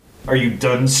Are you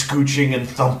done scooching and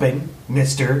thumping,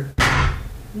 mister?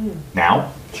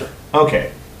 Now? Sure.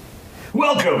 Okay.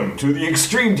 Welcome to the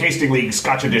Extreme Tasting League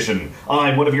Scotch Edition.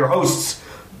 I'm one of your hosts,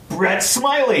 Brett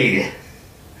Smiley.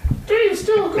 Dave's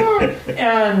still good.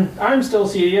 And I'm still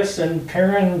serious, and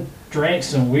Perrin drank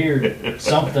some weird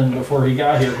something before he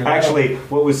got here. Actually,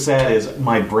 what was sad is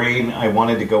my brain, I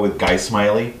wanted to go with Guy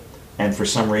Smiley, and for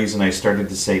some reason I started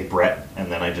to say Brett,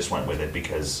 and then I just went with it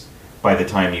because by the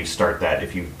time you start that,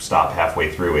 if you stop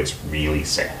halfway through, it's really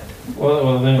sad.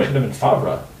 Well then it should have been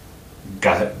Favre.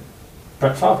 Got it.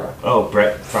 Brett Favre. Oh,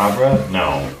 Brett Favre?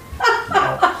 No.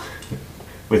 No.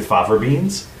 With fava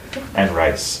beans and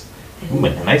rice. Ooh,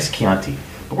 and a nice Chianti.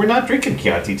 But we're not drinking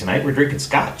Chianti tonight, we're drinking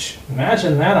scotch.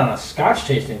 Imagine that on a Scotch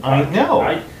tasting. I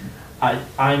know.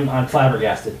 I'm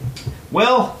flabbergasted.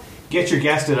 Well, get your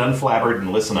gasted unflabbered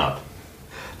and listen up.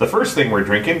 The first thing we're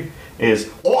drinking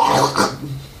is...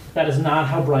 That is not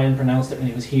how Brian pronounced it when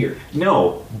he was here.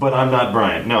 No, but I'm not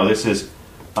Brian. No, this is...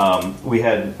 we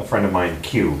had a friend of mine,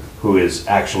 Q, who is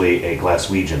actually a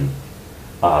Glaswegian,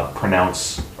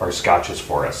 pronounce our scotches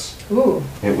for us. Ooh.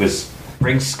 It was...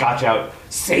 Bring scotch out,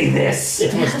 say this!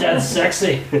 It was dead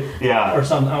sexy. Yeah. Or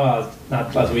some,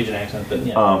 not Glaswegian accent, but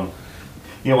yeah.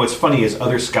 You know, what's funny is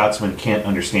other Scotsmen can't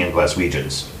understand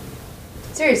Glaswegians.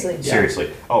 Seriously. Yeah. Seriously.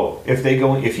 Oh, if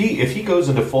he goes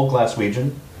into full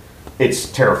Glaswegian,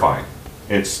 it's terrifying.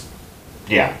 It's,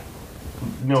 yeah.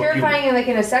 No, Terrifying in like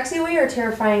in a sexy way, or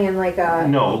terrifying in like a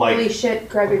holy shit,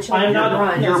 grab your children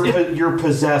and run? You're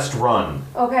possessed run.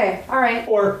 Okay, all right.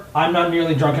 Or I'm not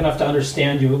nearly drunk enough to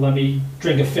understand you. Let me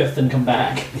drink a fifth and come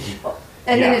back.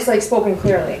 And then it's like spoken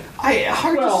clearly.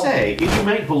 Hard to say. You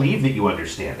might believe that you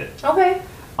understand it. Okay.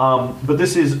 But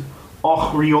this is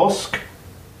Ochriosk,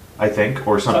 I think,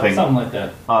 or something. Something like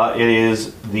that. It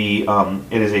is a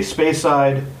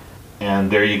Speyside,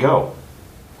 and there you go.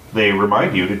 They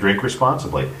remind you to drink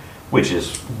responsibly, which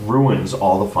ruins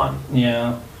all the fun.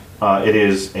 Yeah. It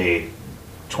is a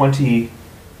 20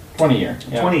 year.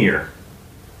 Yeah. 20 year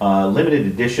limited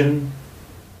edition,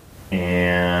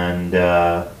 and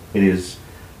it is.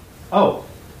 Oh,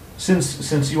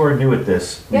 since you are new at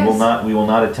this, yes. we will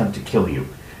not attempt to kill you.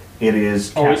 It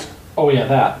is cask.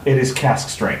 That. It is cask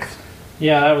strength.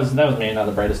 Yeah, that was maybe not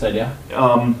the brightest idea.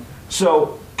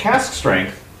 So cask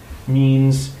strength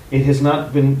means it has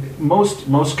not been...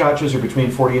 Most scotches are between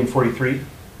 40 and 43.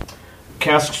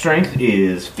 Cask strength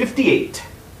is 58.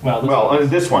 Well,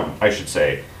 this one, I should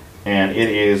say. And it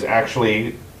is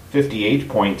actually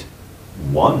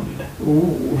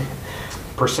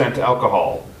 58.1%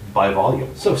 alcohol by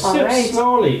volume. So sip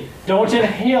slowly. Don't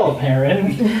inhale,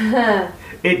 Perrin.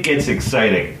 It gets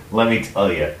exciting. Let me tell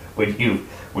you.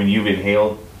 When you've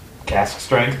inhaled cask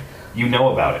strength, you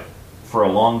know about it for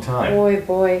a long time.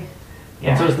 Boy. Yeah.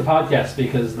 And so is the podcast,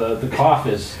 because the cough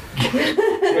is...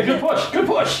 Good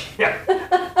push! Yeah.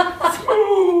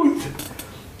 Smooth!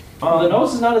 The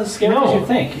nose is not as scary as you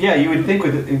think. Yeah, you would think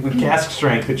with cask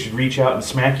strength it should reach out and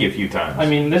smack you a few times. I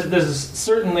mean, this is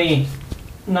certainly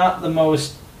not the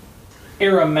most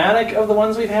aromatic of the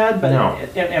ones we've had, but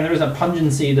and there's a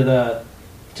pungency to the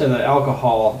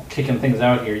alcohol kicking things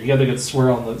out here. You got a good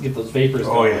swirl and get those vapors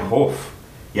going. Yeah. Oof.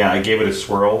 Yeah, I gave it a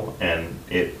swirl, and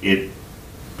it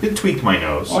tweaked my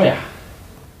nose. Oh, yeah.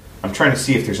 I'm trying to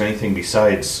see if there's anything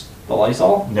besides... The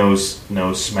Lysol? Nose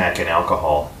smack and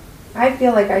alcohol. I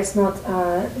feel like I smelled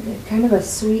kind of a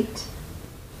sweet...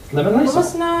 Lemon Lysol?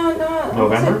 Almost not...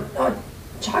 November?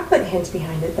 Chocolate hint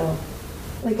behind it, though.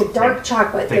 Like a dark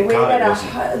chocolate. Thank the way God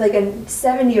that like a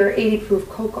 70 or 80 proof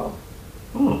cocoa.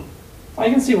 I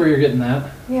can see where you're getting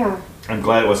that. Yeah. I'm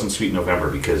glad it wasn't Sweet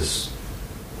November, because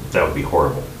that would be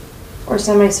horrible. Or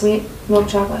semi-sweet milk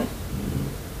chocolate.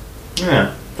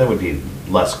 Yeah, that would be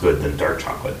less good than dark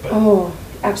chocolate. But oh,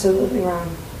 absolutely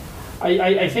wrong.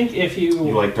 I think if you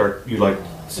like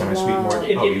semi-sweet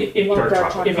more. Dark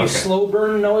chocolate. If you slow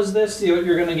burn nose this, you're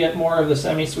going to get more of the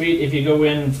semi-sweet. If you go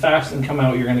in fast and come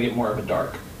out, you're going to get more of a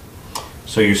dark.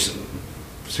 So you're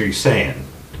saying?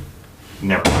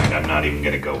 Never mind. I'm not even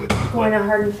going to go with going out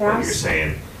hard and fast. What you're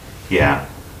saying? Yeah.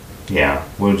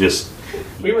 We'll just.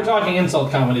 We were talking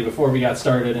insult comedy before we got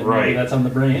started, and maybe that's on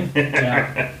the brain.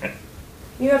 Yeah.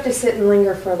 You have to sit and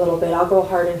linger for a little bit. I'll go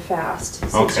hard and fast.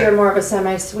 Since you're more of a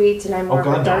semi-sweet and I'm more of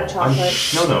a dark chocolate.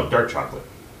 No, dark chocolate.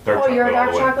 You're a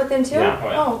dark chocolate then too? Yeah.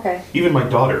 Oh, okay. Even my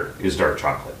daughter is dark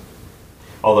chocolate.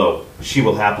 Although she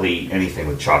will happily eat anything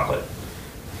with chocolate.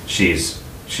 She's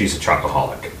a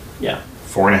chocoholic. Yeah.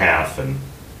 4.5 and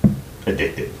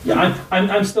addicted. Yeah,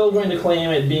 I'm still going to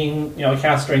claim it being,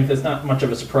 cask strength. It's not much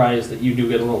of a surprise that you do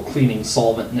get a little cleaning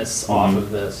solventness off of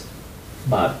this.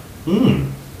 But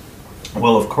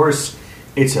Well, of course,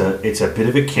 it's a bit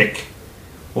of a kick.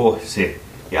 Oh, see,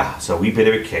 yeah, so a wee bit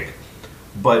of a kick.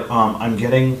 But I'm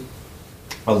getting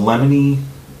a lemony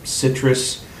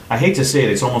citrus. I hate to say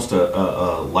it, it's almost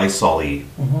a Lysol-y,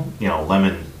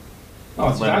 lemon. Oh,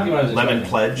 it's exactly what I was lemon expecting.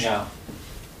 pledge. Yeah.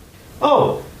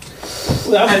 Oh.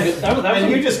 Well, that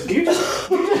was you just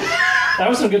that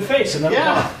was some good face, and then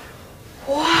yeah.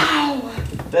 Wow.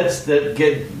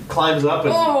 Climbs up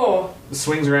and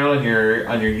swings around on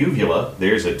your uvula.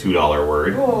 There's a $2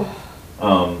 word.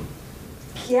 Oh.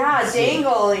 Yeah,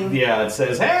 dangling. Yeah, it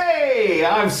says, "Hey,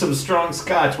 I'm some strong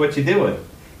scotch. What you doing?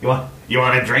 You want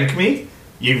to drink me?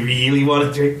 You really want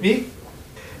to drink me?"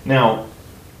 Now,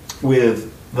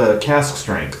 with the cask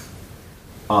strength,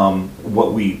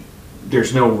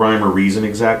 there's no rhyme or reason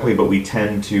exactly, but we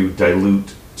tend to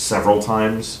dilute several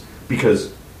times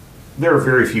because there are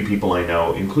very few people I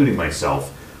know, including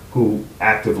myself, who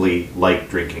actively like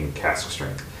drinking cask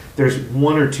strength. There's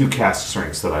one or two cask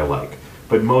strengths that I like,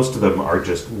 but most of them are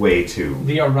just way too...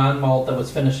 The Oran malt that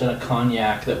was finished in a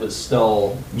cognac that was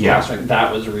still cask strength,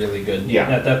 that was really good.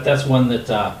 Yeah. That's one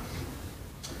that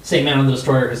St. Man of the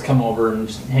Destroyer has come over and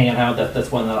just hanging out.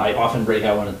 That's one that I often break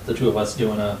out when the two of us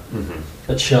doing a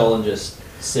chill and just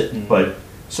sit and... But,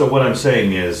 so what I'm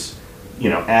saying is,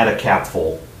 add a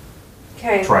capful,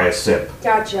 try a sip.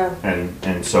 Gotcha.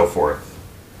 And so forth.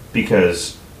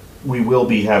 Because we will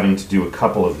be having to do a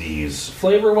couple of these.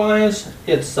 Flavor-wise,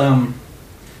 it's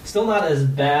still not as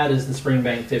bad as the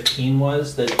Springbank 15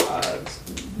 was, that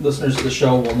listeners of the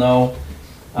show will know.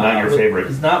 Not your favorite.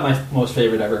 It's not my most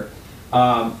favorite ever.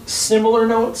 Similar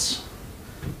notes.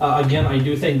 Again, I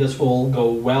do think this will go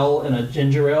well in a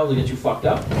ginger ale to get you fucked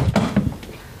up.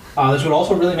 This would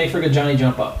also really make for a good Johnny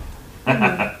Jump Up.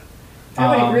 I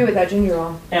would agree with that ginger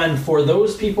ale. And for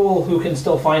those people who can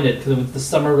still find it, because it's the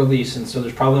summer release, and so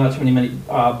there's probably not too many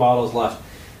bottles left,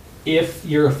 if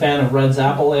you're a fan of Red's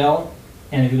Apple Ale,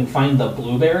 and if you can find the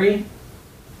blueberry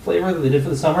flavor that they did for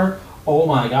the summer, oh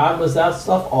my god, was that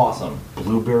stuff awesome.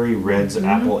 Blueberry Red's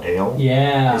Apple Ale?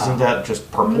 Yeah. Isn't that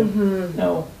just purple?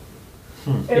 No.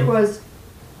 It was...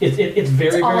 It's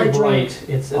very, very bright.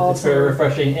 It's very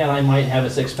refreshing, and I might have a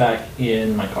 6-pack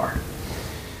in my car.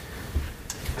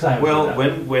 Well,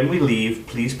 when we leave,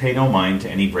 please pay no mind to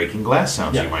any breaking glass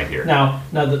sounds you might hear. Now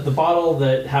the bottle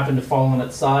that happened to fall on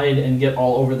its side and get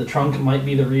all over the trunk might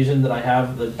be the reason that I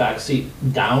have the back seat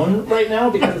down right now,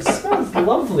 because it smells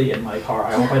lovely in my car.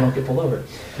 I hope I don't get pulled over.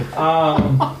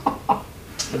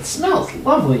 It smells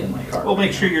lovely in my car. Well,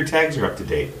 make sure your tags are up to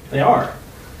date. They are.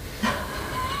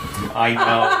 I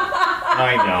know.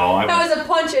 That was a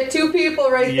punch at two people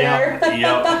right there.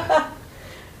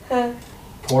 Yep.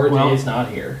 Poor Jay's not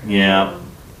here. Yeah.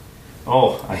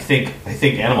 Oh, I think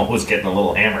Animal was getting a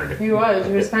little hammered. He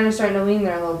was kind of starting to lean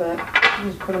there a little bit.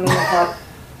 Just put him in the cup.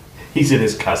 He's in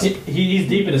his cusp. He's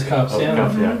deep in his cups.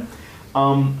 Yeah.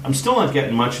 I'm still not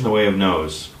getting much in the way of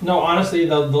nose. No, honestly,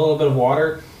 the little bit of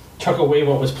water took away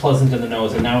what was pleasant in the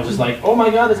nose, and now it's just like, oh my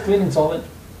god, it's cleaning solvent.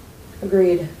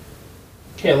 Agreed.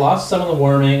 Okay, I lost some of the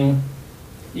warming.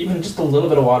 Even just a little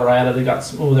bit of water I added, it got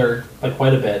smoother by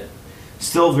quite a bit.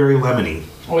 Still very lemony.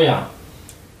 Oh yeah.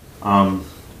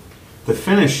 The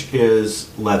finish is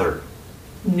leather.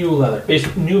 New leather.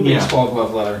 New baseball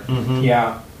glove leather. Mm-hmm.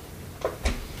 Yeah.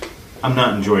 I'm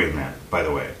not enjoying that, by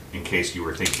the way, in case you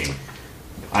were thinking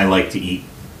I like to eat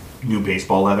new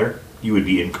baseball leather. You would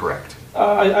be incorrect.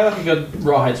 I like a good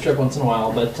rawhide strip once in a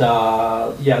while, but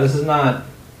this is not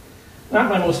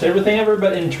my most favorite thing ever.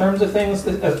 But in terms of things,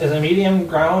 as a medium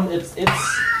ground, it's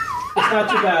not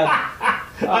too bad.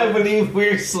 I believe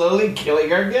we're slowly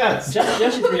killing our guests.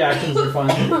 Jesse's reactions are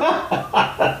fun.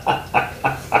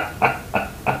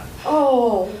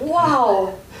 Oh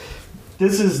wow!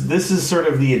 This is sort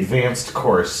of the advanced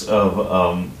course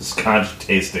of Scotch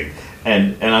tasting,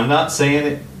 and I'm not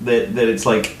saying that it's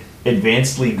like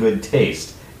advancedly good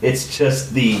taste. It's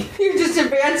just the You're just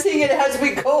advancing it as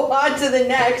we go on to the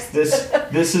next.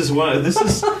 this is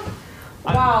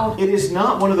Wow. It is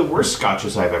not one of the worst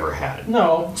scotches I've ever had.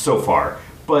 No. So far,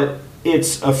 but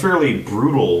it's a fairly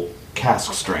brutal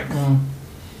cask strength.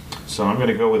 So I'm going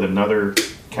to go with another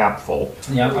capful.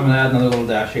 Yeah, I'm going to add another little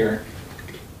dash here.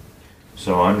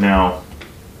 So I'm now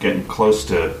getting close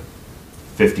to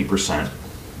 50%.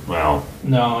 Well,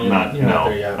 no, you're not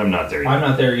there yet. I'm not there yet. I'm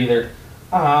not there either.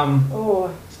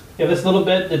 Yeah, this little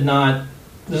bit there's not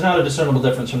a discernible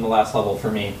difference from the last level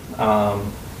for me.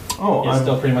 It's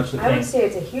still pretty much the thing. I would say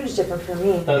it's a huge difference for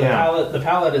me. The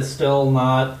palate is still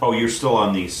not... Oh, you're still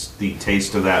on the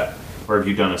taste of that, or have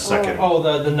you done a second?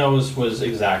 The nose was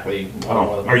exactly...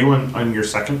 Are you on your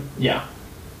second? Yeah.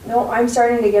 No, I'm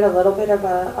starting to get a little bit of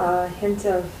a hint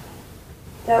of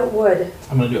That wood.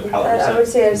 I'm going to do a palate reset. I would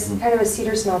say it's kind of a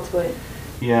cedar smell to it.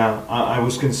 Yeah, I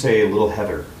was going to say a little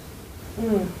heather.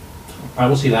 I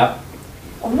will see that.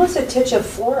 Almost a touch of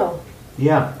floral.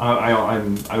 Yeah,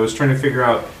 I was trying to figure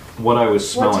out what I was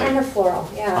smelling. What kind of floral?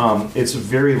 Yeah. It's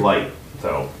very light,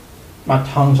 though. My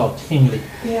tongue's all tingly.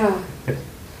 Yeah.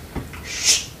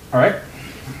 All right.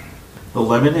 The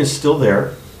lemon is still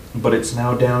there, but it's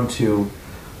now down to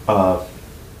not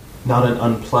an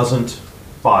unpleasant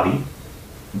body.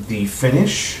 The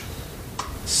finish,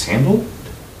 sandalwood?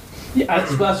 Yeah,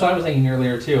 that's what I was thinking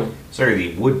earlier, too. Sorry,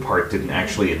 the wood part didn't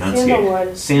actually enunciate.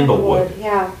 Sandalwood. Sandalwood.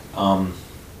 Yeah.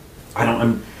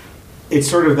 It's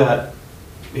sort of that,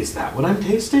 is that what I'm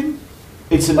tasting?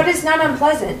 But it's not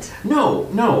unpleasant.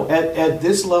 No. At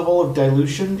this level of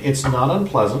dilution, it's not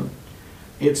unpleasant.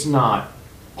 It's not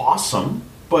awesome,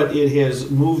 but it has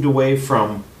moved away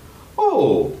from,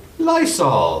 oh,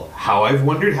 Lysol, how I've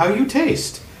wondered how you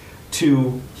taste,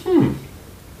 to,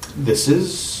 this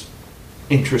is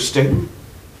interesting.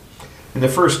 And the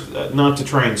first, not to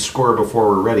try and score before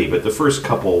we're ready, but the first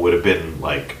couple would have been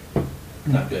like,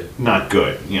 not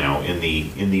good, in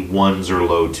the ones or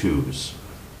low twos.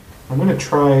 I'm going to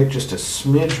try just a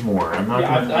smidge more.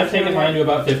 I've taken mine to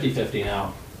about 50-50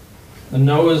 now. The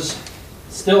nose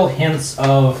still hints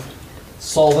of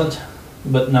solvent,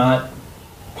 but not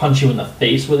punch you in the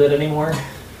face with it anymore.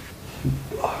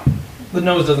 The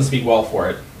nose doesn't speak well for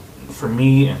it. For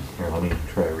me, here, let me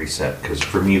try a reset, because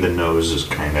for me the nose is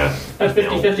kind of... At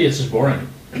 50-50, it's just boring.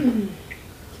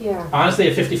 Yeah. Honestly,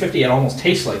 at 50-50, it almost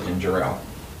tastes like ginger ale.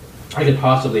 I could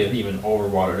possibly have even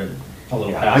overwatered it a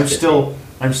little past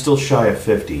I'm still shy of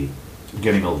 50. I'm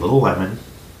getting a little lemon.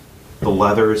 The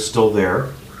leather is still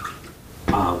there.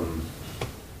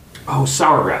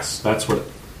 Sourgrass. That's what...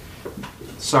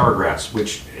 Sourgrass,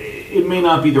 which it may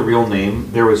not be the real name.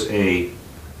 There was a...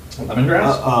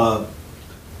 Lemongrass?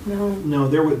 No.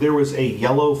 There was a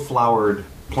yellow flowered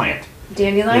plant.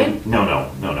 Dandelion? No.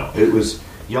 It was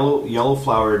yellow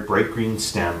flowered, bright green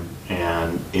stem,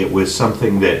 and it was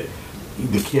something that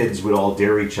the kids would all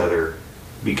dare each other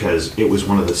because it was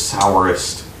one of the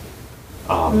sourest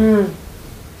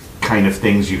kind of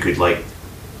things you could like.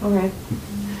 Okay.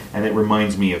 And it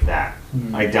reminds me of that.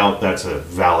 I doubt that's a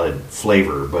valid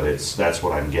flavor, but that's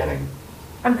what I'm getting.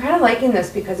 I'm kind of liking this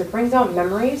because it brings out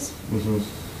memories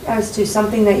as to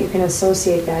something that you can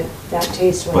associate that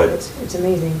taste with. But, it's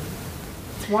amazing.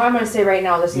 Well, I'm going to say right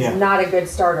now, this is not a good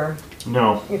starter.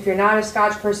 No. If you're not a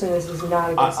Scotch person, this is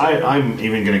not a good starter. I'm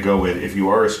even going to go with, if you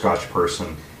are a Scotch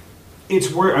person,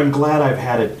 I'm glad I've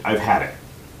had it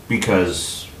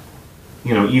because,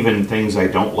 even things I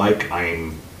don't like,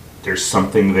 there's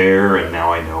something there, and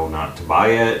now I know not to buy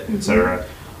it, etc.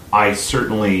 I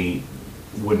certainly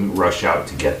wouldn't rush out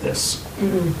to get this.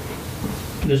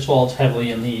 This falls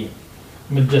heavily in the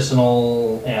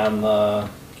medicinal and the...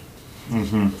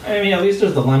 I mean, at least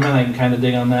there's the lemon. I can kind of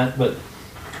dig on that, but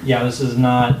yeah, this is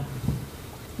not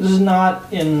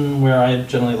in where I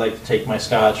generally like to take my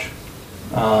Scotch.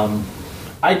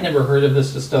 I'd never heard of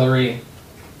this distillery.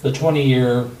 The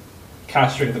 20-year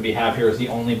cask strength that we have here is the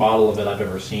only bottle of it I've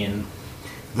ever seen.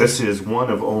 This is one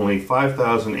of only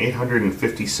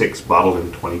 5,856 bottled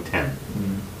in 2010.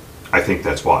 I think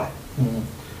that's why.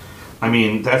 I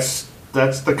mean, that's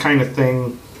the kind of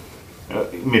thing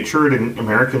matured in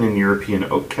American and European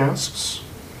oak casks.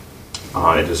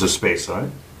 It is a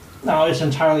Speyside. Now, it's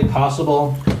entirely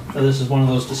possible that this is one of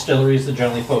those distilleries that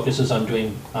generally focuses on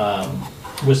doing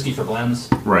whiskey for blends.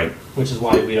 Right. Which is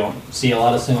why we don't see a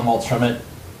lot of single malts from it.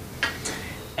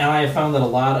 And I have found that a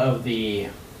lot of the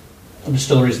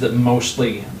distilleries that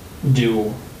mostly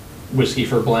do whiskey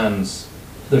for blends,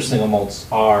 their single malts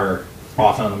are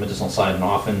often on the medicinal side and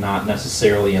often not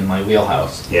necessarily in my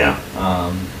wheelhouse. Yeah.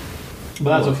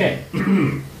 But that's okay.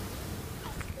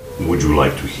 Would you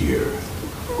like to hear?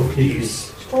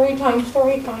 Please. Story time.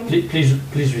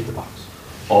 Please read the box.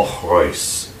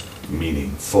 Ochrois,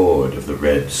 meaning ford of the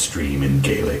Red Stream in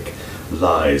Gaelic,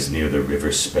 lies near the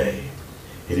River Spey.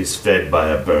 It is fed by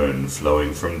a burn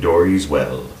flowing from Dory's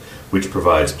Well, which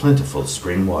provides plentiful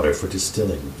spring water for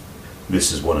distilling.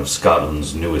 This is one of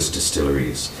Scotland's newest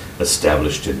distilleries,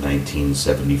 established in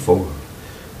 1974,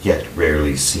 yet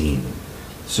rarely seen.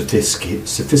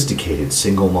 Sophisticated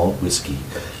single malt whiskey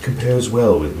compares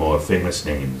well with more famous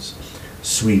names.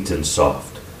 Sweet and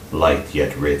soft, light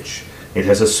yet rich, it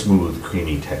has a smooth,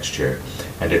 creamy texture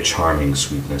and a charming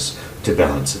sweetness to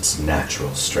balance its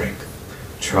natural strength.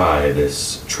 Try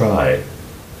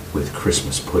with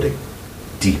Christmas pudding.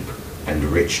 Deep and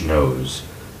rich nose,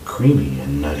 creamy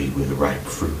and nutty with ripe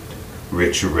fruit.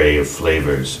 Rich array of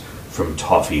flavors, from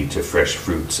toffee to fresh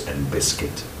fruits and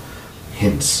biscuit.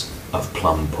 Hints of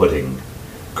plum pudding,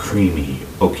 creamy,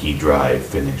 oaky dry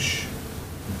finish,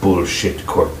 bullshit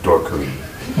cork dorkery.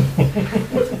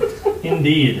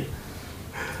 Indeed.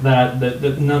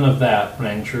 That none of that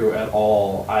rang true at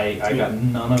all. I got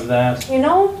none of that. You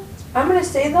know, I'm gonna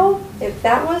say though, if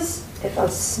a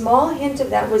small hint of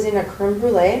that was in a creme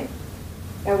brulee,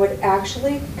 that would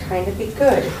actually kind of be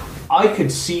good. I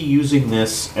could see using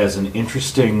this as an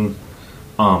interesting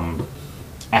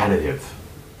additive.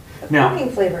 Pudding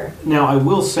flavor. Now, I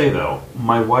will say though,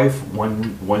 my wife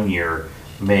one year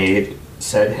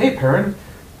said, "Hey, Perrin,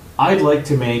 I'd like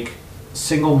to make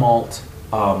single malt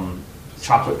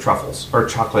chocolate truffles or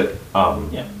chocolate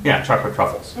chocolate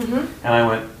truffles." Mm-hmm. And I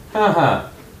went,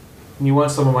 "You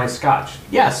want some of my scotch?"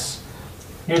 "Yes."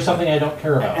 Here's something I don't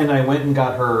care about. And I went and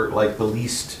got her like the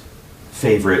least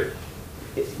favorite,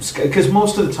 because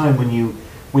most of the time when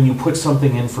you put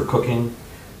something in for cooking,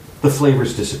 the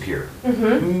flavors disappear.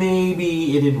 Mm-hmm.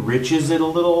 Maybe it enriches it a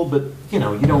little, but you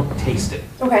don't taste it.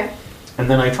 Okay. And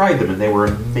then I tried them, and they were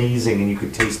amazing, and you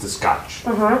could taste the scotch.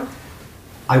 Uh-huh.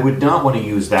 I would not want to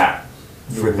use that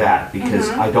for that, because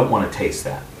Mm-hmm. I don't want to taste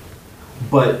that.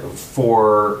 But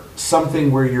for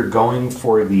something where you're going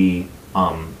for the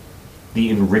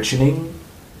enrichening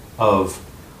of,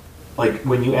 like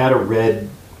when you add a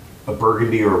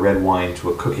burgundy or a red wine to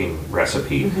a cooking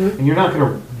recipe, Mm-hmm. and you're not going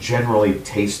to generally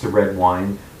taste the red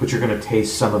wine, but you're going to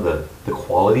taste some of the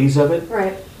qualities of it.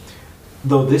 Right.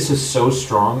 Though this is so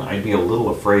strong, I'd be a little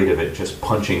afraid of it just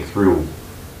punching through.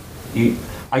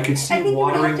 I could see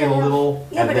watering it a little.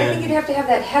 Yeah, but I think you'd have to have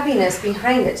that heaviness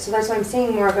behind it. So that's why I'm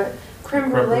saying more of a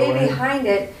creme brulee behind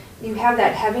it. You have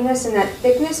that heaviness and that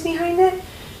thickness behind it.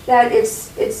 That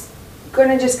it's going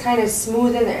to just kind of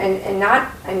smoothen and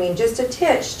not, I mean, just a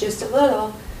titch, just a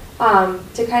little,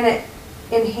 to kind of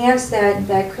enhance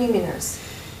that creaminess.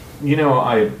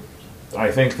 I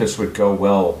think this would go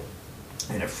well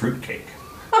in a fruitcake.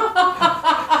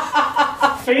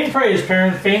 Faint praise,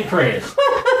 Perrin, faint praise.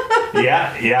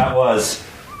 Yeah, it was.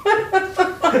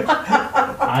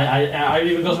 I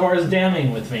even go as far as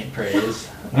damning with faint praise.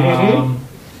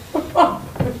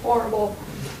 Horrible.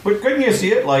 But couldn't you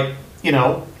see it? Like,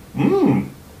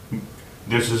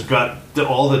 this has got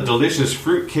all the delicious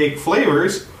fruitcake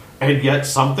flavors, and yet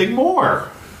something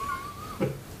more.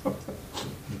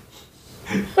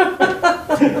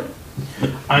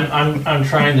 I'm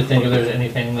trying to think if there's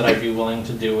anything that I'd be willing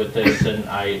to do with this, and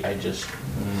I just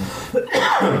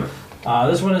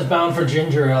this one is bound for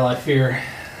ginger ale, I fear.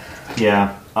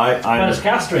 Yeah, But it's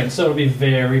cask strength, so it'll be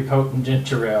very potent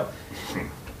ginger ale.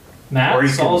 Matt,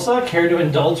 salsa, care to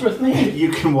indulge with me?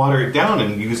 You can water it down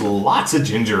and use lots of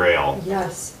ginger ale.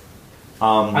 Yes.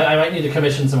 I might need to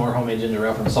commission some more homemade ginger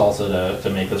ale from Salsa to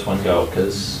make this one go,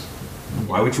 because...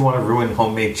 Why would you want to ruin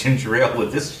homemade ginger ale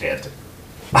with this shit?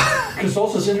 Because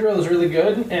Salsa's ginger ale is really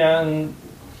good, and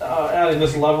adding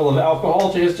this level of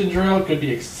alcohol to his ginger ale could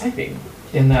be exciting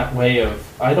in that way of,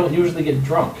 I don't usually get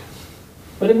drunk.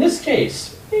 But in this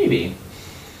case, maybe.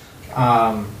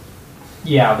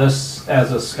 Yeah, this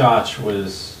as a scotch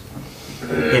was...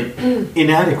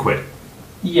 Inadequate.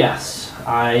 Yes.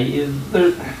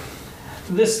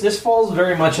 This falls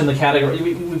very much in the category.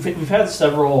 We've had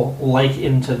several like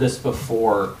into this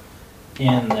before,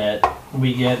 in that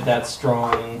we get that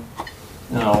strong,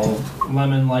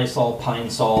 lemon Lysol Pine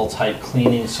Sol type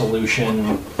cleaning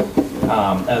solution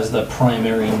as the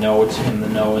primary note in the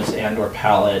nose and or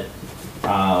palate,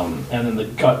 and then the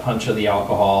gut punch of the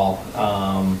alcohol.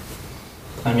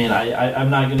 I'm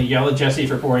not going to yell at Jessie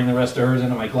for pouring the rest of hers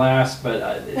into my glass, but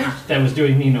that was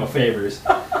doing me no favors.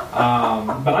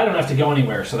 But I don't have to go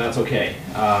anywhere, so that's okay.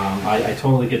 I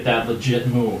totally get that legit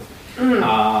move.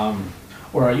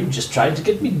 Or are you just trying to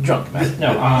get me drunk, Matt?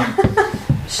 No.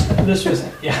 This was,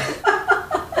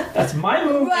 that's my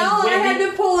move. Well, I had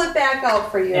to pull it back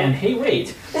out for you. And hey,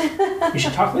 wait. We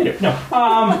should talk later. No.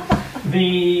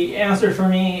 The answer for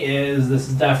me is this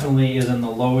definitely is in the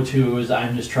low twos.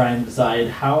 I'm just trying to decide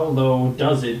how low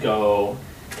does it go,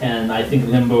 and I think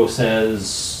Limbo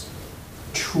says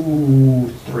 2,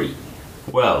 3.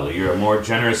 Well, you're a more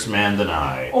generous man than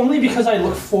I. Only because I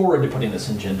look forward to putting this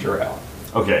in ginger ale.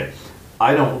 Okay,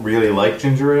 I don't really like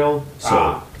ginger ale,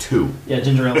 so 2. Yeah,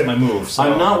 ginger ale is my move. So.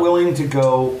 I'm not willing to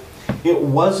go. It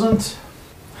wasn't.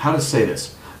 How to say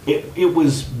this? It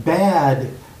was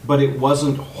bad, but it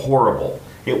wasn't horrible.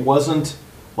 It wasn't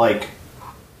like.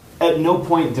 At no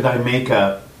point did I make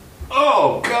a,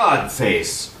 oh God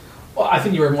face. Well, I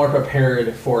think you were more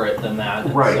prepared for it than that.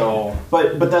 Right. So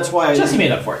but that's why Jesse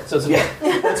made up for it. So it's okay.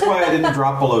 Yeah, that's why I didn't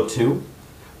drop below 2.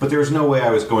 But there's no way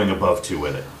I was going above 2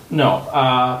 with it. No,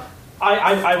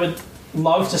 I would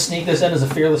love to sneak this in as a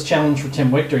fearless challenge for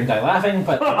Tim Wick during Die Laughing,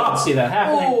 but I don't see that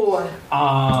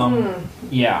happening.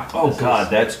 Yeah. Oh God,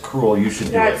 that's cruel. You should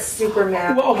do That's it. super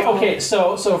mad. Well, okay.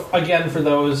 So again, for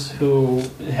those who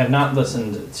have not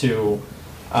listened to,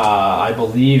 I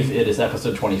believe it is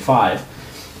episode 25.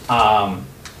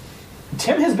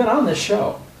 Tim has been on this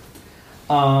show.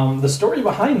 The story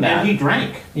behind that, And he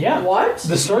drank. yeah. What?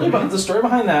 The story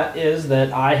behind that is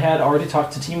that I had already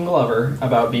talked to Team Glover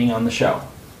about being on the show.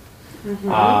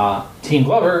 Team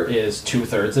Glover is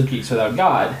 2/3 of Geeks Without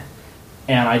God,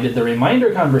 and I did the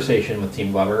reminder conversation with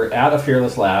Team Glover at a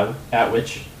Fearless Lab at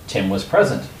which Tim was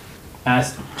present. And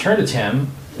I turned to Tim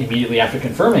immediately after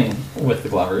confirming with the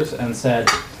Glovers and said,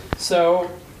 "So,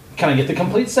 can I get the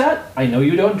complete set? I know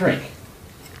you don't drink,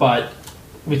 but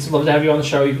we'd love to have you on the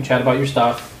show. You can chat about your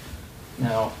stuff. You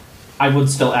know, I would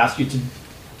still ask you to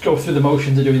go through the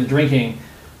motions of doing the drinking,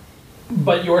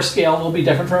 but your scale will be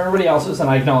different from everybody else's, and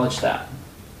I acknowledge that.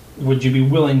 Would you be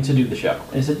willing to do the show?"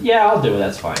 And he said, "Yeah, I'll do it.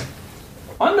 That's fine."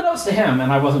 Unbeknownst to him,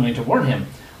 and I wasn't going to warn him,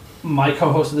 my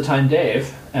co-host at the time,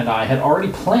 Dave, and I had already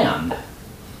planned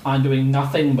on doing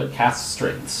nothing but cast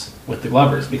strengths with the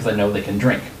Glovers because I know they can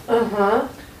drink.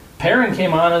 Perrin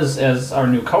came on as our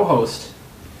new co-host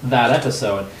that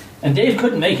episode, and Dave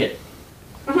couldn't make it.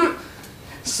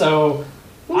 So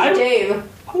Who's Dave?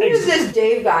 Who is this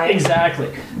Dave guy? Exactly.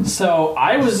 So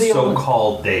I was the only,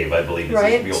 So-called Dave, I believe is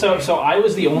Right. his real name. so I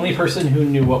was the only person who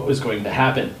knew what was going to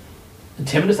happen.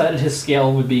 Tim decided his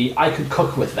scale would be I could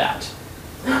cook with that,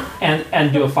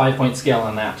 and do a 5-point scale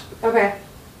on that. Okay.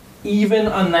 Even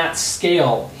on that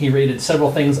scale, he rated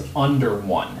several things under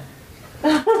 1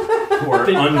 Or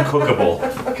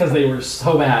uncookable. because they were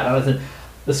so bad. And I said,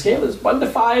 the scale is 1 to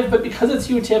 5, but because it's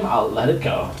you, Tim, I'll let it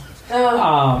go.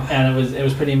 And it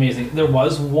was pretty amazing. There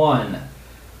was one,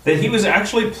 That he was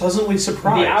actually pleasantly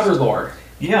surprised. the Aberlore.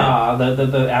 Yeah.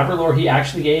 The Aberlore, he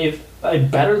actually gave a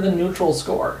better than neutral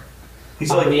score. He's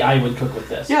on like, the I would cook with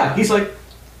this. yeah, he's like,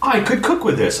 I could cook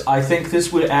with this. I think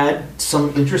this would add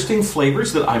some interesting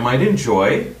flavors that I might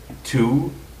enjoy to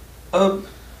a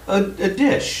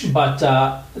dish. But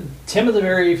Tim is a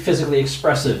very physically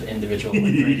expressive individual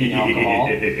when drinking alcohol.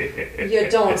 You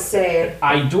don't say.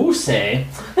 I do say.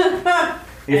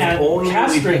 If And only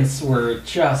cast we- drinks were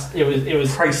just it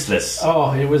was priceless.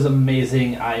 oh, it was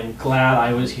amazing. I'm glad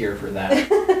I was here for that.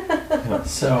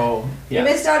 So You yeah.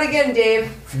 missed out again,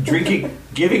 Dave.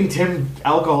 Giving Tim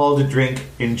alcohol to drink,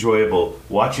 enjoyable.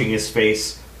 Watching his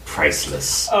face,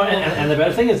 priceless. Oh, and the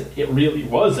better thing is, it really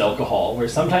was alcohol. Where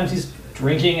sometimes he's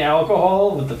drinking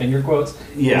alcohol with the finger quotes.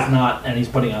 Yeah. He's not, and he's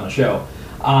putting on a show.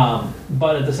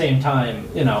 But at the same time,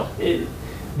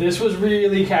 this was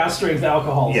really cast strength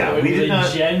alcohol. Yeah, so it we was did a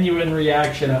not- genuine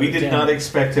reaction. We did not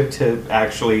expect him to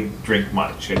actually drink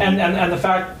much. And the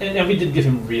fact, and we did give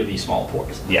him really small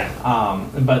pours. yeah.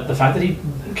 But the fact that he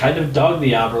kind of dug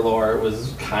the Aberlour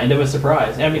was kind of a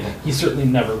surprise. I mean, he certainly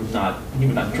he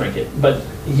would not drink it, but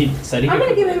he said he I'm could.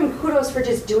 going to give him kudos for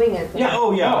just doing it. though. Yeah.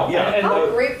 Oh yeah. No, Yeah. and- How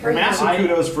great for him. Massive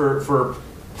kudos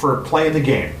for playing the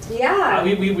game. Yeah.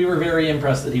 We were very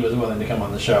impressed that he was willing to come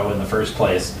on the show in the first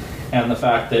place, and the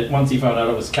fact that once he found out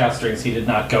it was cast strings, he did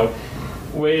not go,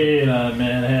 "Wait a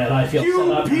minute, I feel set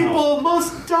You up people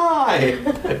must die.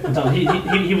 now." No,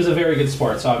 he was a very good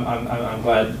sport, so I'm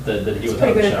glad that he was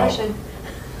Pretty on the good show. impression.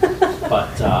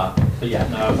 But yeah,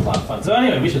 no, it was a lot of fun. So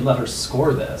anyway, we should let her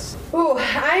score this. Ooh,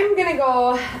 I'm gonna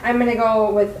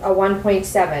go with a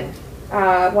 1.7.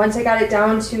 Once I got it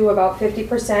down to about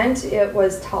 50%, it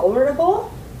was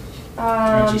tolerable.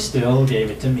 And she still gave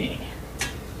it to me.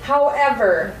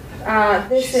 However,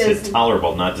 this She said is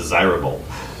tolerable, not desirable.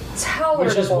 tolerable.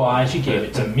 Which is why she gave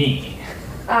it to me.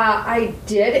 I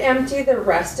did empty the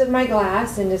rest of my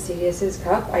glass into Cedius's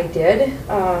cup. I did.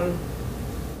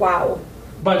 Wow.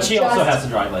 But she also Just- has to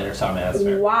drive later, so I mean, that's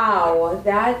fair. Wow,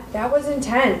 that was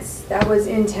intense. That was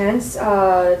intense.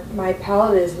 My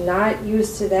palate is not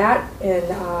used to that, and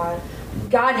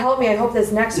God help me. I hope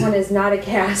this next one is not a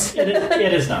cast. It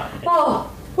is not.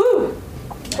 Oh, woo!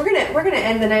 We're gonna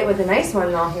end the night with a nice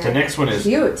one though here. The next one is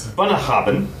cute.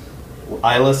 Bunnahabben,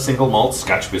 Isla Single Malt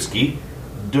Scotch Whiskey,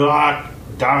 Dark.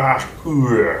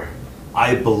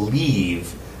 I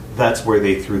believe that's where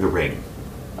they threw the ring.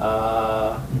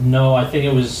 No, I think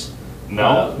it was.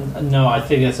 No? No, I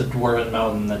think it's a dwarven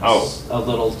mountain that's Oh. a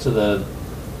little to the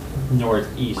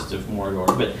northeast of Mordor.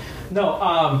 But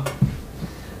no,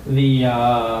 the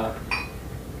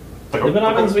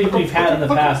Bonobins we've had in the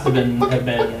past have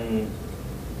been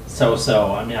so.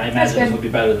 I mean, I That's imagine this good. would be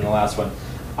better than the last one.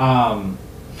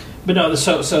 But no,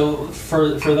 so for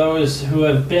those who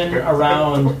have been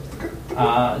around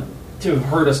to have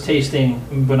heard us tasting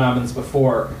Bonobins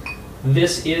before,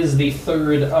 This is the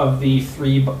third of the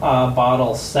 3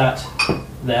 bottle set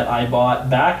that I bought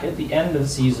back at the end of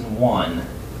season 1.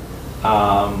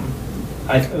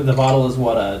 The bottle is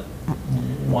what, a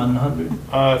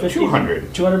 100?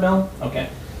 200. 200 mil? Okay.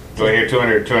 Do I hear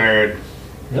 200?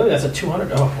 Really? That's a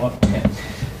 200? Oh, well, okay.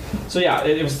 So yeah,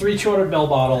 it was 3 200 ml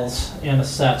bottles in a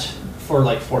set for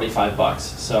like $45.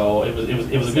 So it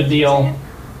was a good deal.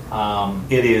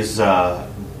 It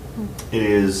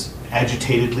is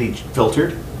agitatedly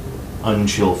filtered,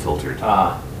 unchill filtered.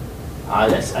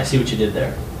 I see what you did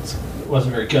there. It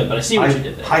wasn't very good, but I see what you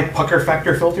did there. High pucker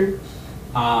factor filtered.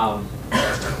 No,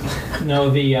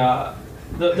 the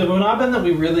Bunabin that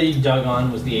we really dug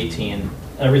on was the 18.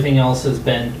 Everything else has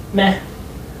been meh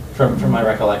from my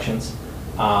recollections.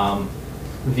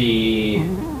 The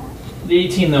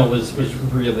 18 though was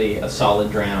really a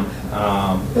solid dram.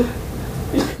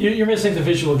 You're missing the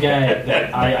visual gag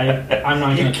that I'm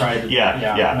not going to try to.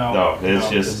 No, it's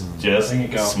just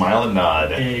smile and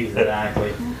nod.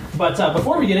 Exactly. But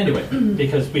before we get into it,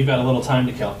 because we've got a little time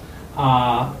to kill,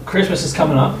 Christmas is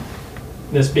coming up.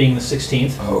 This being the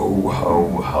 16th. Ho ho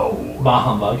ho. Bah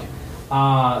humbug.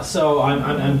 So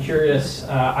I'm curious.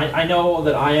 I know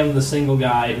that I am the single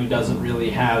guy who doesn't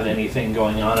really have anything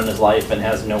going on in his life and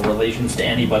has no relations to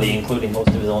anybody, including most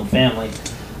of his own family.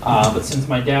 But since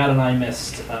my dad and I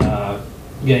missed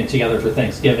getting together for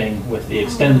Thanksgiving with the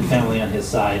extended family on his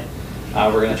side,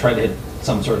 we're going to try to hit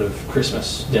some sort of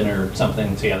Christmas dinner or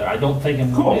something together. I don't think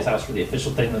I'm going to his house for the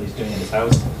official thing that he's doing in his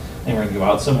house. I think we're going to go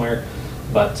out somewhere.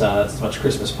 But that's as much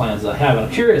Christmas plans as I have. And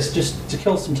I'm curious just to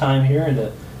kill some time here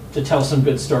and to tell some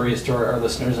good stories to our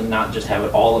listeners and not just have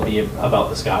it all be about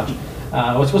the Scotch.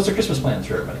 What's the Christmas plans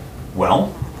for everybody?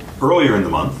 Well, earlier in the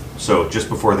month, so just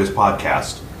before this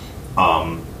podcast,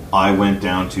 I went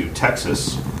down to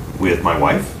Texas with my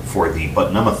wife for the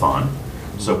Butnumathon.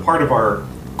 So part of our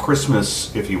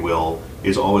Christmas, if you will,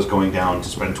 is always going down to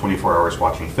spend 24 hours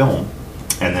watching film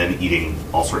and then eating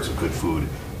all sorts of good food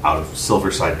out of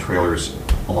Silverside trailers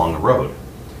along the road.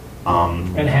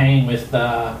 And hanging with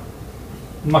some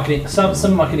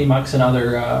muckety mucks and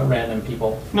other random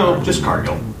people. No, just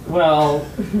Cargill. Well,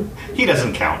 he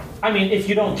doesn't count. I mean, if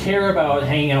you don't care about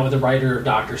hanging out with the writer of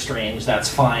Doctor Strange, that's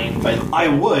fine. But I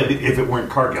would if it weren't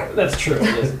Cargill. That's true.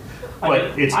 It's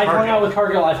I've hung Cargill. out with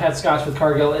Cargill. I've had scotch with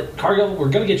Cargill. Cargill, we're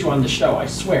going to get you on the show, I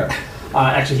swear.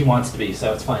 Actually, he wants to be,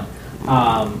 so it's fine. You've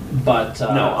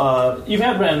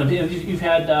had random. You've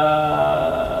had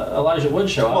Elijah Wood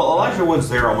show up. Well, Elijah Wood's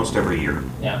there almost every year.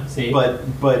 Yeah, see.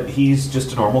 But he's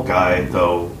just a normal guy,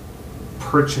 though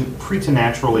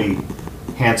preternaturally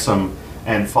handsome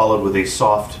and followed with a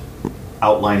soft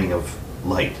outlining of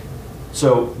light.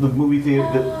 So the movie theater,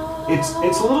 it's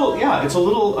a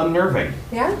little unnerving.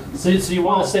 Yeah. So you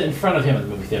want to sit in front of him at the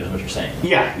movie theater? Is what you're saying?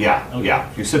 Yeah.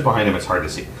 If you sit behind him, it's hard to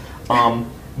see.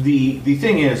 The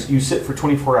thing is, you sit for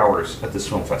 24 hours at this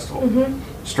film festival,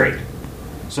 straight.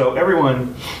 So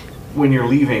everyone, when you're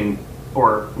leaving,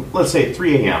 or let's say at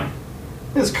 3 a.m.,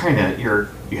 it's kind of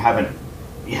you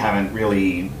haven't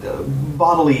really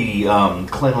bodily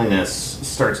cleanliness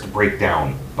starts to break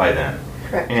down by then.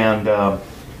 Correct. And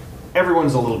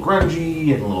everyone's a little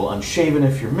grungy and a little unshaven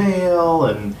if you're male,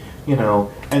 and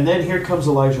and then here comes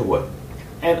Elijah Wood.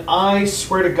 And I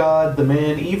swear to God, the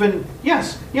man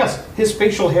yes, his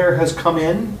facial hair has come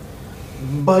in,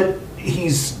 but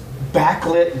he's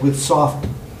backlit with soft,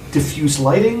 diffuse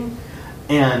lighting,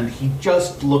 and he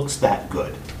just looks that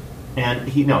good. And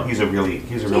he's a really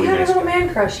nice guy. You have a little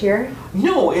man crush here.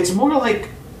 No, it's more like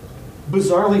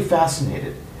bizarrely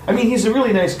fascinated. I mean, he's a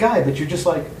really nice guy, but you're just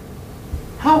like,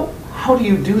 how do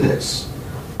you do this?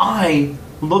 I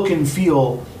look and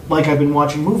feel like I've been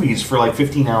watching movies for like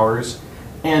 15 hours.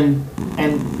 And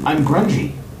I'm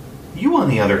grungy. You, on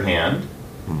the other hand,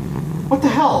 what the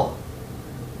hell?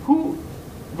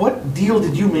 What deal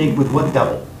did you make with what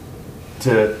devil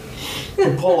to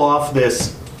pull off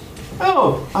this?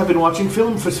 Oh, I've been watching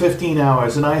film for 15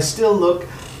 hours and I still look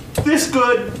this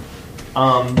good.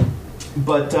 Curse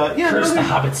the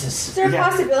hobbitses. Is there a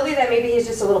possibility that maybe he's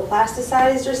just a little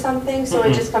plasticized or something, so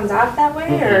it just comes off that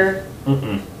way, or?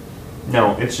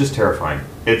 No, it's just terrifying.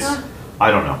 It's. I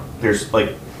don't know. There's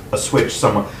like a switch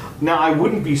somewhere. Now, I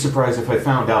wouldn't be surprised if I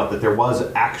found out that there was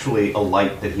actually a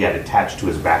light that he had attached to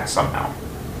his back somehow.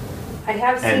 I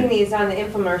have seen these on the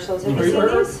infomercials. Have you seen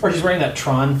these? Or he's wearing that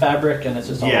Tron fabric, and it's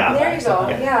just all There you go.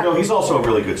 Yeah. No, he's also a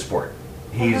really good sport.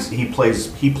 He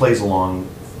plays along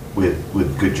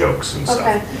with good jokes and stuff.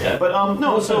 Okay. Yeah. But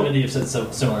Most of them have said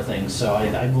similar things, so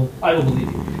I will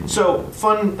believe you. So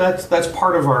fun. That's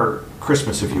part of our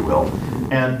Christmas, if you will.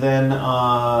 And then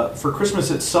for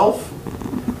Christmas itself,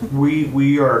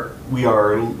 We are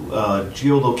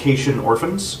geolocation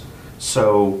orphans.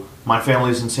 So my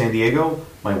family's in San Diego.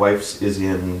 My wife's is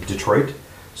in Detroit.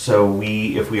 So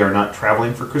if we are not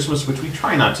traveling for Christmas, which we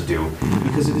try not to do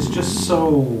because it is just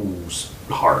so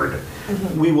hard,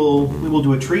 we will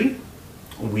do a tree.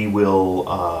 We will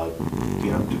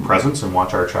do presents and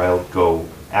watch our child go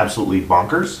absolutely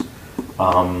bonkers.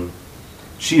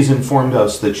 She's informed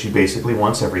us that she basically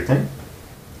wants everything.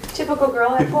 Typical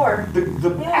girl at 4.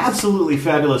 The absolutely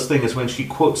fabulous thing is when she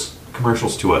quotes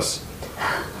commercials to us.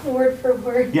 Word for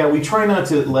word. Yeah, we try not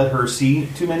to let her see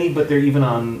too many, but they're even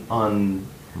on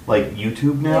like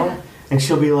YouTube now. Yeah. And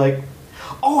she'll be like,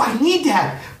 "Oh, I need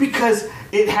that because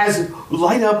it has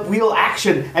light up wheel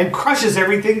action and crushes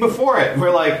everything before it." And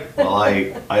we're like, "Well,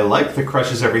 I like the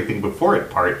crushes everything before it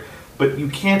part, but you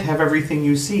can't have everything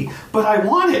you see. But I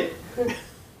want it."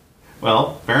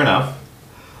 Well, fair enough.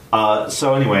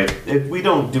 So anyway, we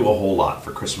don't do a whole lot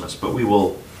for Christmas, but we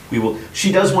will.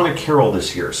 She does want to carol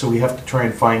this year, so we have to try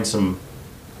and find some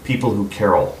people who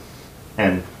carol,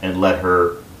 and let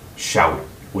her shout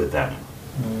with them.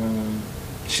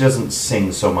 She doesn't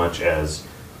sing so much as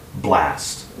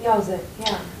blast. Yells it,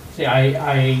 yeah. See,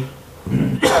 I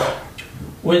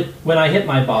when I hit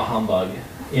my bah humbug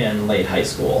in late high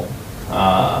school,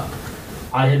 I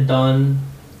had done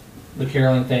the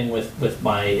caroling thing with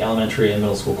my elementary and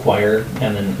middle school choir,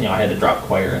 and then I had to drop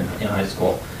choir in high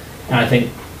school. And I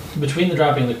think between the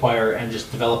dropping the choir and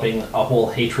just developing a whole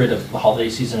hatred of the holiday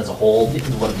season as a whole, because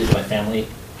of what it did to my family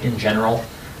in general,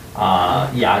 I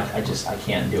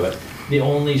can't do it. The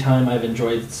only time I've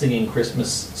enjoyed singing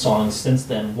Christmas songs since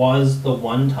then was the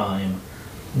one time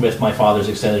with my father's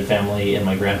extended family in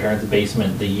my grandparents'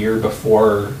 basement the year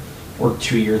before, or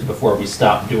 2 years before, we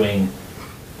stopped doing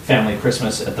family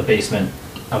Christmas at the basement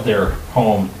of their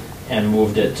home and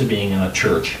moved it to being in a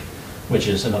church, which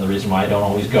is another reason why I don't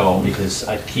always go, because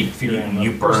I keep fearing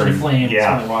you the burst in flames when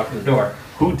I walk through the door.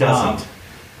 Who doesn't?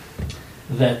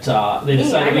 They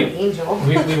decided I'm an angel.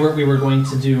 we were going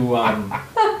to do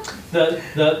the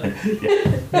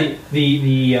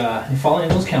Fallen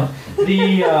Angels count,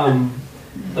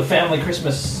 the family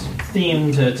Christmas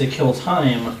theme to kill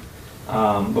time.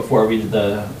 Before we did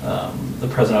the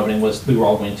present opening, was we were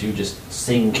all going to just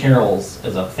sing carols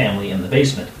as a family in the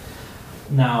basement.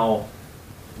 Now,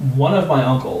 one of my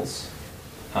uncles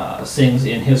sings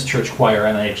in his church choir,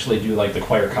 and I actually do like the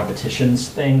choir competitions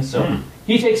thing, so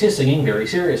he takes his singing very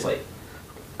seriously.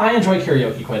 I enjoy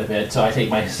karaoke quite a bit, so I take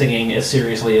my singing as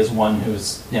seriously as one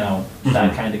who's,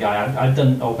 that kind of guy. I've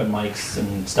done open mics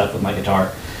and stuff with my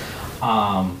guitar.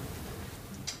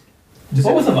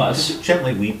 Both of us... Does it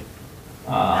gently weep?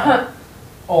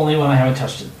 Only when I haven't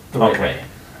touched it the right way.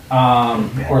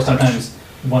 Or sometimes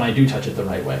when I do touch it the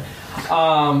right way.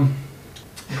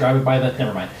 Grab it by the...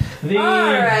 Never mind. All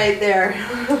right, there.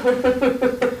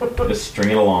 Just string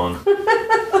it along.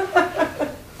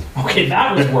 Okay,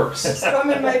 that was worse.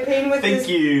 Strumming my pain with his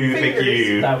fingers. Thank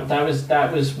you.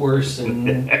 That was worse,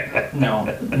 and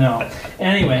no.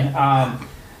 Anyway,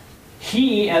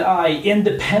 he and I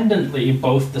independently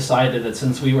both decided that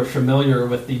since we were familiar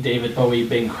with the David Bowie,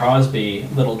 Bing Crosby,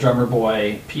 Little Drummer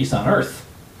Boy, Peace on Earth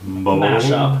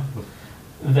mashup,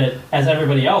 that as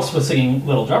everybody else was singing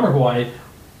Little Drummer Boy,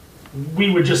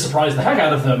 we would just surprise the heck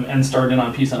out of them and start in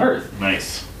on Peace on Earth.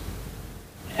 Nice.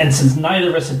 And since neither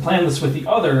of us had planned this with the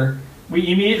other, we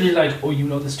immediately oh, you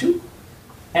know this too?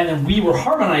 And then we were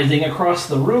harmonizing across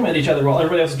the room at each other while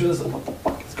everybody else was doing this. What the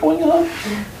fuck is going on?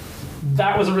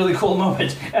 That was a really cool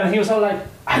moment. And he was all like,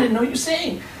 I didn't know you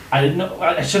sing. I didn't know.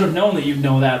 I should have known that you'd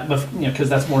know that, because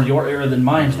that's more your era than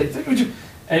mine.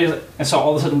 And so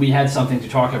all of a sudden we had something to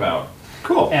talk about.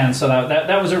 Cool. And so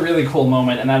that was a really cool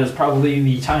moment, and that is probably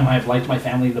the time I've liked my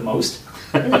family the most.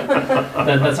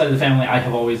 that side of the family, I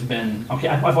have always been... Okay,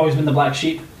 I've always been the black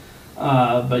sheep,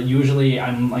 but usually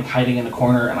I'm hiding in a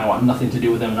corner and I want nothing to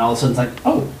do with them, and all of a sudden it's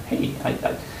oh, hey,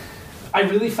 I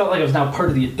really felt like I was now part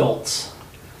of the adults,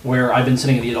 where I've been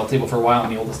sitting at the adult table for a while. I'm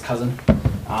the oldest cousin,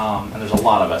 and there's a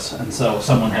lot of us, and so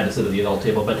someone had to sit at the adult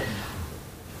table, but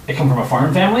I come from a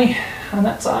farm family on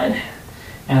that side,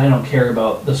 and I don't care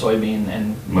about the soybean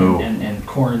and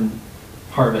corn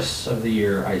harvests of the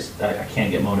year. I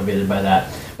can't get motivated by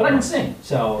that, but I can sing.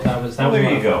 So that was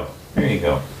there you go. There you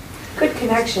go. Good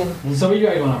connection. So what are you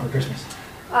guys going on for Christmas?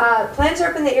 Plans are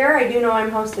up in the air. I do know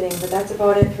I'm hosting, but that's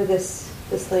about it for this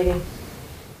lady.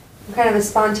 I'm kind of a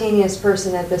spontaneous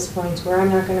person at this point, where I'm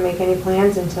not going to make any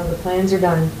plans until the plans are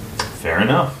done. Fair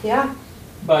enough. Yeah.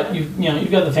 But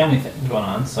you've got the family thing going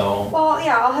on, so. Well,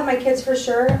 yeah, I'll have my kids for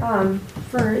sure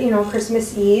for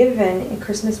Christmas Eve and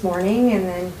Christmas morning, and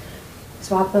then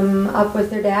swap them up with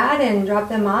their dad and drop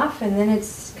them off, and then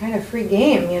it's kind of free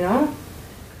game, you know?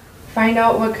 Find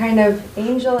out what kind of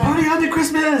Party on to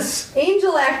Christmas!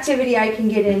 angel activity I can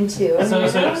get into.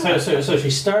 So she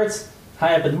starts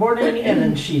high up in the morning, and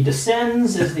then she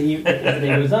descends as the day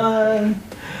goes on.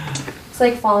 It's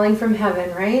like falling from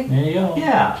heaven, right? There you go.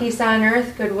 Yeah. Peace on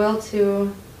earth, goodwill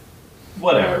to...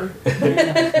 Whatever.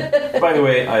 By the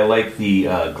way, I like the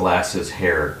glasses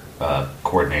hair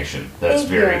coordination. That's Thank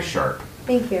very you. sharp.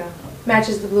 Thank you.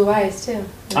 Matches the blue eyes, too.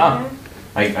 Ah.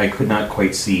 I could not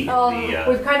quite see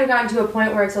We've kind of gotten to a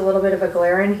point where it's a little bit of a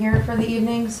glare in here for the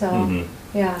evening, so Mhm.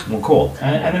 yeah. Well, cool.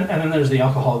 And then there's the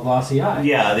alcohol glossy eye.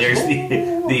 Yeah, there's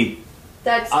the.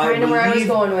 That's kind of where I was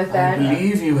going with that. I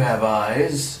believe you have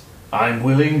eyes. I'm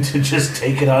willing to just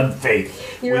take it on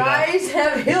faith. Your without- eyes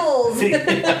have hills.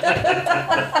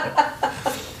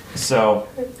 So,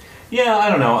 yeah, I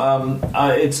don't know.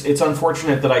 It's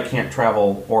unfortunate that I can't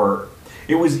travel, or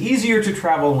it was easier to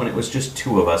travel when it was just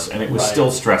two of us, and it was Right.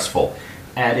 still stressful.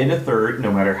 Add in a third, no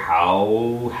matter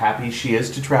how happy she is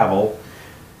to travel,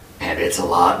 and it's a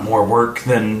lot more work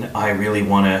than I really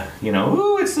want to,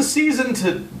 ooh, it's the season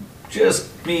to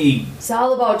just be... It's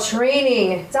all about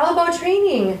training. It's all about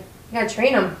training. You gotta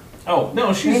train them. Oh,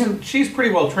 no, she's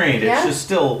pretty well trained. Yeah? It's just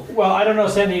still... Well, I don't know.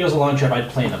 San Diego's a long trip. I'd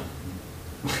plane them.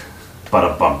 But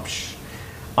a bumps.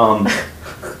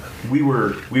 We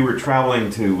were traveling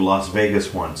to Las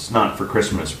Vegas once, not for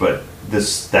Christmas, but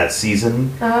that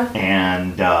season,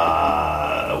 and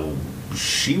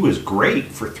she was great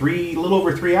for little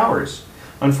over 3 hours.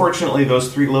 Unfortunately,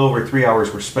 those little over 3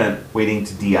 hours were spent waiting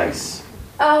to de-ice.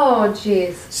 Oh,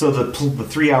 jeez. So the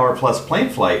 3 hour plus plane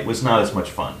flight was not as much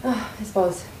fun. I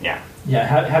suppose. Yeah. Yeah,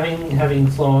 having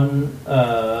flown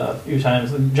a few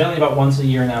times, generally about once a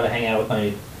year now, to hang out with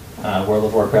my World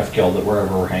of Warcraft guild at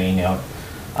wherever we're hanging out.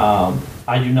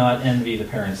 I do not envy the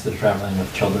parents that are traveling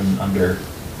with children under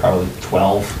probably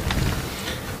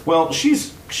 12. Well,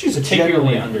 she's Particularly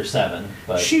generally under 7.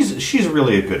 But she's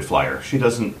really a good flyer. She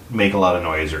doesn't make a lot of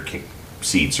noise or kick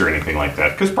seats or anything like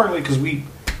that. Partly because we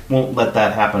won't let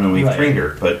that happen and we've Right. trained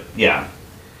her. But yeah,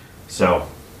 so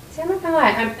See, I'm not gonna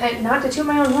lie. I'm not to toot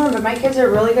my own horn, but my kids are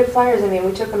really good flyers. I mean,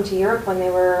 we took them to Europe when they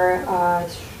were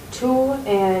 2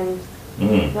 and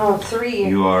 3.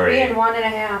 You are 3 a- and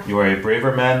 1.5. you are a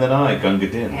braver man than I, Gunga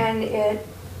Din. And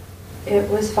it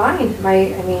was fine.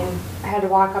 I had to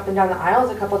walk up and down the aisles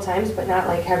a couple times, but not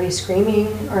like heavy screaming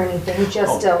or anything.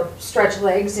 Just to stretch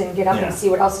legs and get up Yeah. and see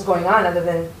what else is going on, other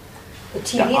than the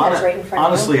TV that's right in front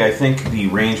honestly, of you. I think the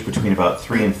range between about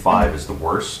 3 and 5 is the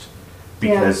worst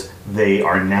because they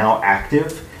are now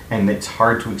active, and it's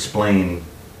hard to explain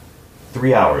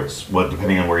 3 hours.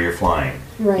 Depending on where you're flying,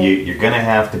 Right. you're going to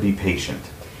have to be patient.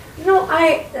 There was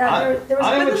I'm good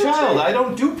a little child. trick. I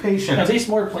don't do patient. at least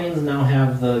more planes now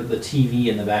have the TV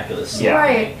in the back of the seat. Yeah.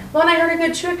 Right. Well, and I heard a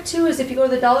good trick too is if you go to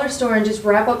the dollar store and just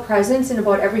wrap up presents, and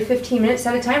about every 15 minutes,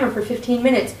 set a timer for 15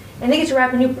 minutes, and they get to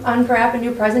unwrap a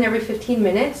new present every 15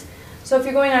 minutes. So if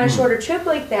you're going on a shorter trip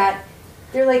like that,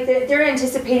 they're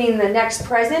anticipating the next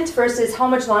present versus how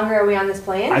much longer are we on this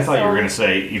plane. I thought you were So- going to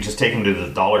say you just take them to the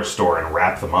dollar store and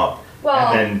wrap them up, Well,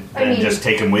 and then just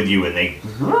take them with you, and they.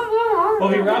 Well,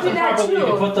 if you wrap do them that properly, you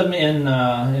too. can put them in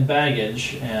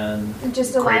baggage, and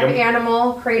Just a Kratom? live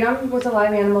animal, Kratom with a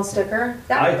live animal sticker.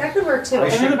 That could work too. I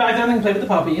in the back there, they can play with the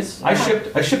puppies. I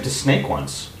shipped a snake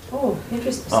once. Oh,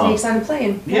 interesting. Oh. Snakes on a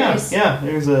plane. Yeah, Nice. yeah.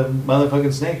 There's a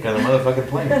motherfucking snake on a motherfucking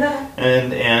plane,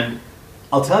 and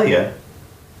I'll tell you,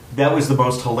 that was the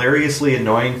most hilariously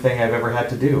annoying thing I've ever had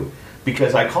to do,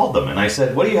 because I called them and I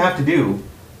said, "What do you have to do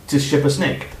to ship a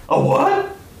snake?" "A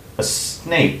what?" "A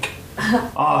snake."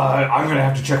 I'm gonna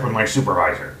have to check with my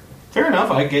supervisor. Fair enough.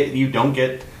 You don't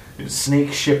get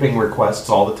snake shipping requests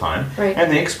all the time, Right. and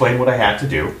they explained what I had to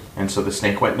do, and so the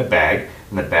snake went in a bag,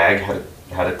 and the bag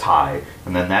had a tie,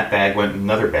 and then that bag went in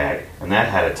another bag, and that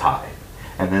had a tie,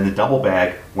 and then the double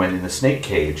bag went in the snake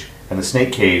cage, and the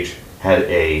snake cage had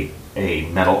a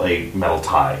metal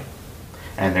tie,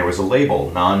 and there was a label,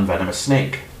 non-venomous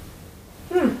snake.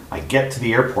 I get to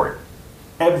the airport.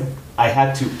 I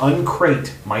had to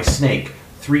uncrate my snake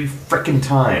 3 frickin'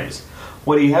 times.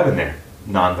 "What do you have in there?"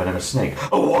 "Non-venomous snake."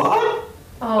 "A what?"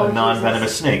 Oh, "A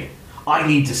non-venomous snake." "I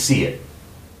need to see it."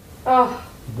 Oh,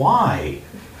 "Why?"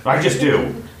 "I just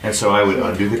do." And so I would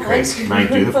undo the crate, and I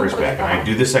do the first bag, and I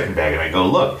do the second bag, and I go,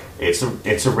 "Look, it's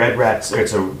a red rat.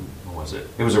 What was it?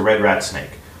 It was a red rat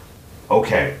snake."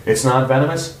 "Okay, it's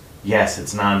non-venomous?" "Yes,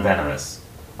 it's non-venomous."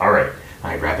 "All right."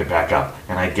 I wrap it back up,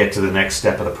 and I get to the next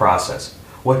step of the process.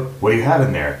 What do you have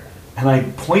in there?" And I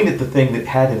point at the thing that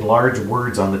had in large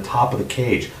words on the top of the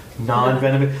cage,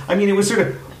 non-venomous. I mean, it was sort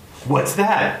of, "What's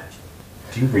that?"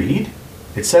 "Do you read?"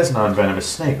 It says non-venomous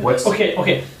snake. What's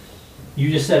Okay. You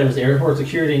just said it was airport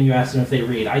security, and you asked them if they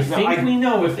read. I think I- we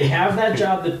know if they have that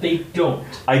job that they don't.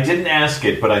 I didn't ask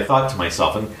it, but I thought to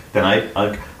myself, and then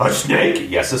a snake?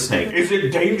 Yes, a snake. Is it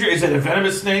dangerous? Is it a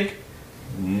venomous snake?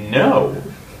 No.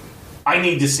 I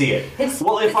need to see it.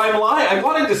 Well, if I'm lying, I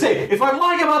wanted to say, if I'm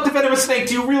lying about the venomous snake,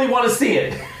 do you really want to see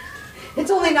it? It's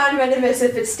only non-venomous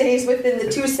if it stays within the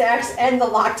 2 sacks and the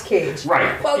locked cage.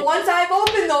 Right. But once I've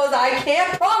opened those, I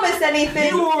can't promise anything.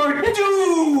 You're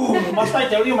doomed! Must I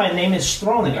tell you, my name is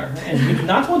Stroninger, and you do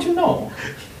not want to know.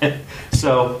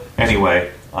 So,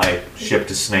 anyway, I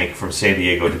shipped a snake from San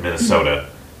Diego to Minnesota,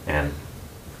 and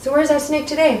So where's that snake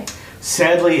today?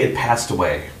 sadly, it passed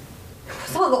away.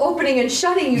 With all the opening and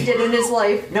shutting you did in his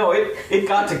life. No, it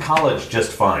got to college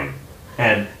just fine.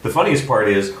 And the funniest part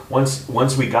is,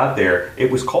 once we got there,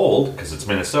 it was cold, because it's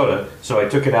Minnesota, so I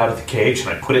took it out of the cage and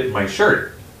I put it in my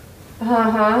shirt.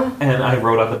 Uh-huh. And I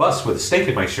rode on the bus with a snake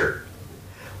in my shirt.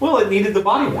 Well, it needed the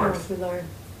body warmth. Oh, good Lord.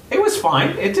 It was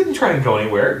fine. It didn't try and go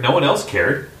anywhere. No one else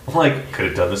cared. I'm like, could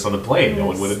have done this on the plane. No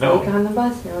one would have Snake known. on the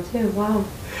bus now, too. Wow.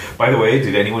 By the way,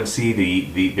 did anyone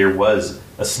see there was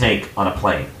a snake on a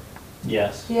plane?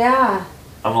 Yes. Yeah.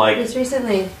 I'm like, Just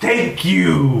recently. thank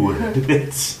you!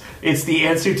 It's the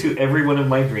answer to every one of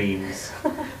my dreams.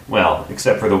 Well,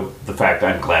 except for the fact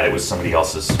I'm glad it was somebody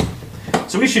else's.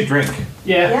 So we should drink.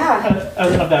 Yeah. Yeah.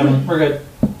 Enough that one. We're good.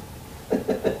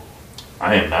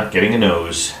 I am not getting a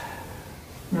nose.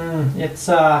 It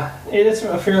is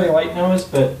a fairly light nose,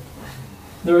 but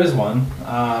there is one.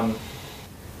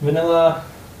 Vanilla.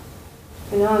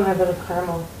 Vanilla and I have a little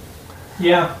caramel.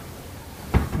 Yeah.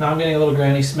 Now I'm getting a little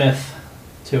Granny Smith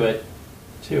to it,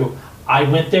 too. I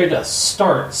went there to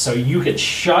start so you could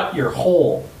shut your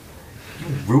hole. You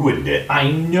ruined it.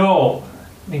 I know.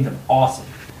 I think they're awesome.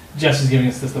 Jess is giving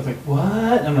us this look like, what?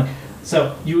 And I'm like,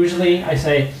 so usually I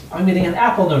say, I'm getting an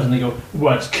apple note, and they go,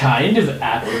 what kind of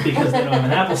apple? Because they know I'm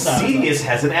an apple snob. Cedius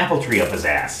has an apple tree up his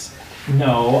ass.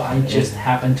 No, I just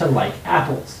happen to like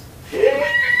apples.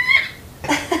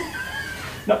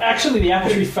 No, actually, the apple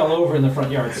tree fell over in the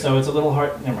front yard, so it's a little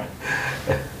hard. Never mind.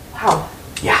 Wow.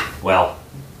 Yeah, well,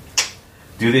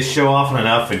 do this show often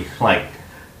enough and you're like,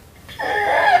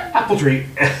 apple tree.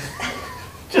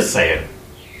 Just saying.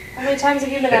 How many times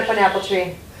have you been up an apple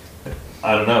tree?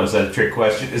 I don't know, is that a trick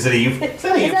question? Is that a Is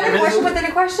that a question within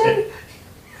a question?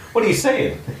 What are you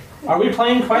saying? Are we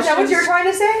playing Is questions? that what you're trying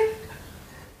to say?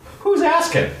 Who's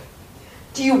asking?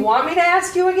 Do you want me to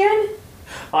ask you again?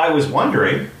 I was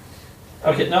wondering.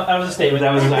 Okay, no, that was a statement.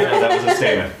 That was a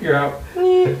statement. You're out.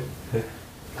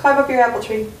 Climb up your apple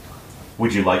tree.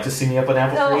 Would you like to see me up an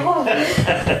apple tree?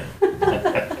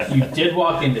 No. You did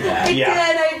walk into that.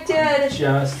 I did.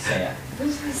 Just saying.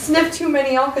 Sniffed too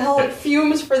many alcoholic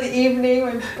fumes for the evening.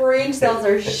 My brain cells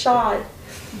are shot.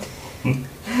 I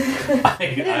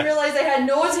didn't realize I had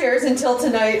nose hairs until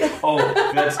tonight.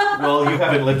 Well, you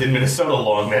haven't lived in Minnesota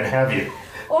long then, have you?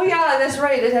 Oh yeah, that's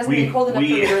right. It hasn't been cold enough for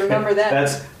me to remember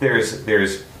that.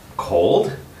 There's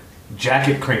cold,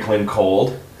 jacket crinkling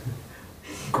cold,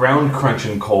 ground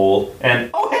crunching cold, and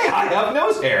oh hey, I have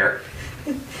nose hair.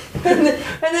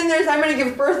 And then there's I'm going to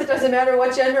give birth. It doesn't matter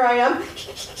what gender I am.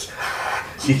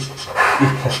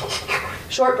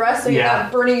 Short breath, so you're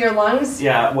not burning your lungs.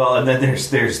 Yeah, well, and then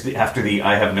there's after the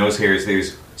I have nose hairs,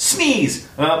 there's sneeze.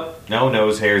 Oh, no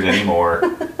nose hairs anymore.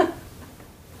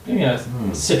 Give me a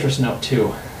citrus note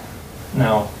too.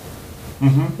 No.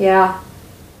 Mm-hmm. Yeah.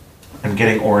 I'm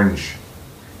getting orange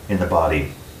in the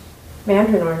body.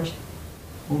 Mandarin orange.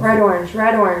 Red orange.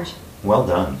 Red orange. Well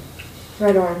done.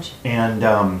 Red orange. And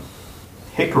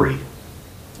hickory.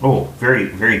 Oh, very,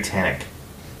 very tannic.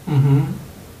 Mm-hmm.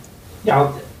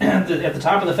 Yeah, at the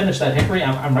top of the finish, that hickory,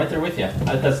 I'm right there with you.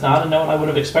 That's not a note I would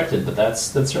have expected, but that's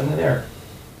certainly there.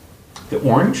 The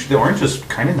orange is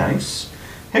kind of nice.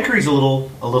 Hickory's a little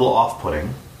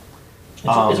off-putting.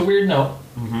 It's a weird note.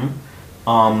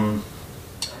 Mm-hmm.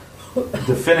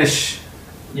 The finish.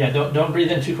 Yeah, don't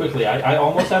breathe in too quickly. I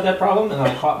almost had that problem, and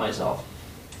I caught myself.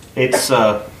 It's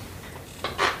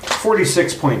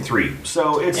 46.3,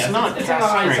 so it's not it's on the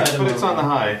high strength, side, but it's on the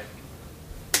high.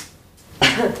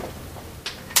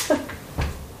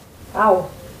 Ow.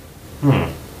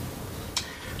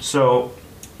 So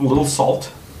a little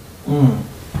salt,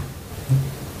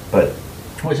 but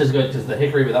Which is good, because the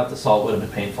hickory without the salt would have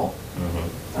been painful.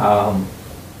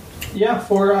 Yeah,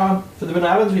 for the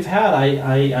Bonavins we've had,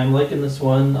 I'm liking this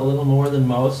one a little more than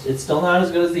most. It's still not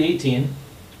as good as the 18.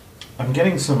 I'm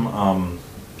getting some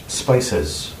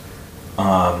spices.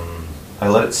 I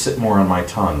let it sit more on my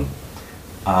tongue.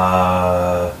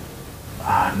 Not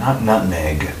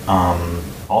nutmeg.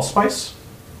 Allspice.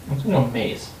 I'm thinking of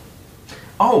maize.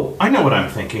 Oh, I know what I'm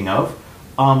thinking of.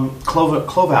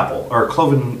 Clove apple or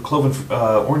cloven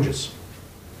oranges.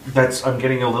 I'm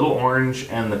getting a little orange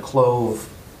and the clove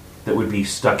that would be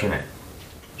stuck in it.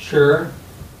 Sure.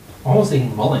 Almost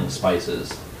thinking mulling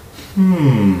spices.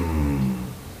 Didn't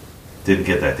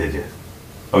get that, did you?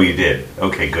 Oh, you did.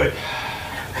 Okay, good.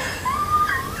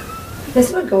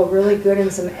 This would go really good in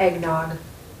some eggnog.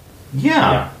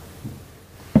 Yeah.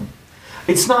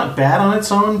 It's not bad on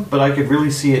its own, but I could really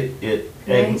see it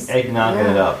Nice. eggnogging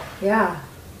it up. Yeah.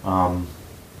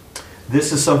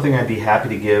 This is something I'd be happy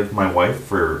to give my wife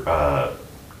for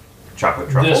chocolate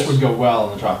truffles. This would go well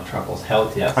in the chocolate truffles.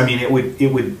 Hell yes. I mean, it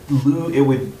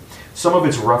would. Some of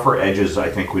its rougher edges, I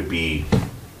think, would be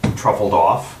truffled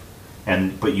off,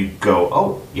 but you'd go,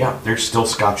 oh yeah, there's still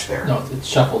scotch there. No, it's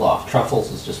shuffled off.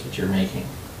 Truffles is just what you're making.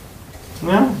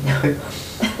 Well,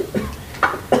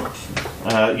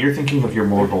 you're thinking of your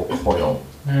mortal coil.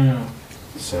 Mm.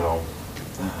 So,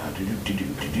 a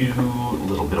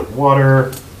little bit of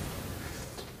water.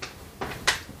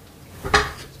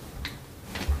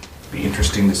 Be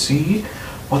interesting to see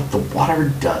what the water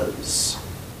does.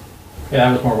 Yeah,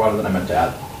 that was more water than I meant to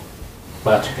add.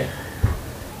 But that's okay.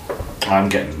 I'm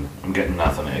getting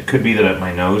nothing. It could be that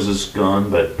my nose is gone,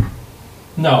 but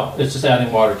No, it's just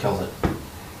adding water kills it.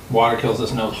 Water kills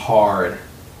this nose hard.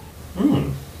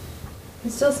 I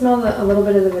still smell a little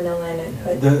bit of the vanilla in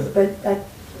it, but that.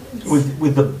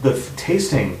 with the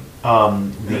tasting,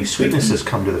 the sweetness has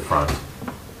come to the front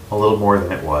a little more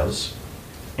than it was,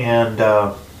 and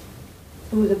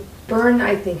Ooh, the burn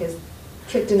I think is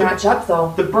kicked a notch up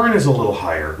though. the burn is a little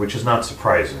higher, which is not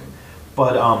surprising.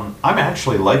 But I'm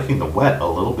actually liking the wet a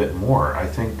little bit more. I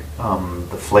think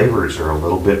the flavors are a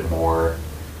little bit more.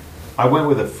 I went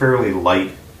with a fairly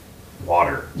light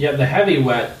water. Yeah, the heavy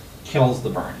wet kills the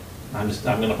burn. I'm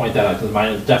going to point that out because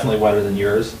mine is definitely wetter than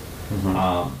yours.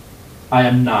 Mm-hmm. I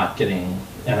am not getting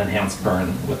an enhanced burn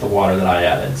with the water that I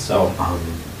added. So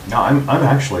No, I'm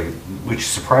actually, which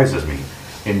surprises me,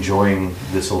 enjoying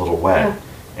this a little wet.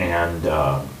 Yeah. And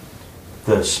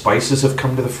the spices have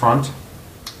come to the front.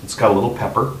 It's got a little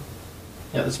pepper.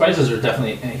 yeah, the spices are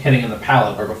definitely hitting in the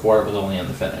palate where before it was only in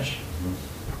the finish.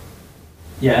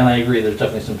 Yeah, and I agree. There's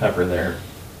definitely some pepper there.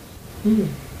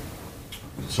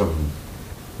 Some,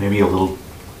 maybe a little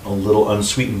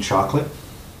unsweetened chocolate,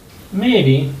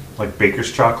 Maybe. like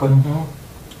baker's chocolate.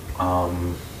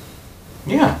 Mm-hmm.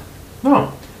 Yeah,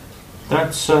 no,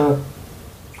 that's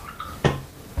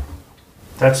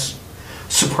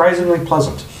surprisingly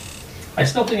pleasant. I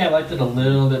still think I liked it a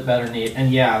little bit better neat.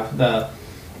 And yeah,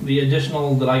 the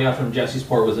additional that I got from Jesse's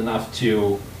pour was enough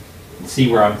to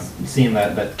see where I'm seeing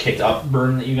that kicked up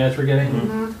burn that you guys were getting.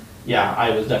 Mm-hmm. Yeah, I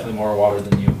was definitely more water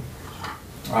than you.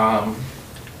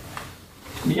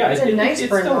 Yeah, It's a nice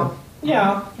burn still, though.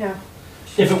 Yeah, Yeah.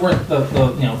 if it weren't the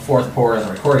fourth pour in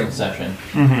the recording session,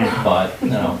 but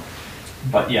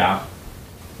but yeah,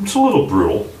 It's a little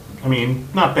brutal. I mean,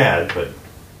 not bad, but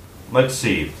let's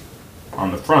see.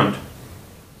 On the front,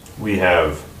 we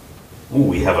have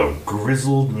a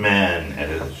grizzled man at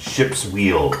a ship's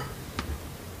wheel.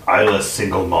 Isla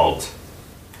single malt,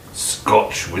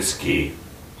 Scotch whiskey,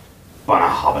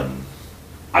 Bunnahabhain.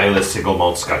 Isla single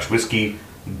malt Scotch whiskey,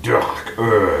 dark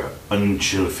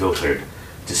unchill filtered,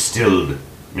 distilled,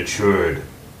 matured,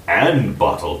 and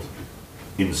bottled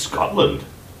in Scotland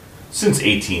since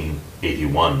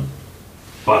 1881.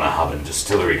 Bunnahabhain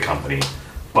Distillery Company,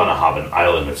 Bunnahabhain,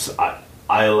 Isle of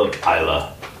Islay,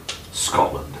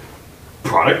 Scotland.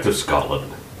 Product of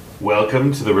Scotland.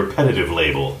 Welcome to the repetitive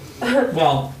label.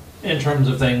 well, in terms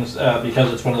of things,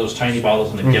 because it's one of those tiny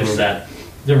bottles in a gift set,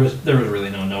 there was really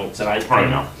no notes, and I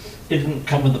know. It didn't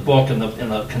come with the book, and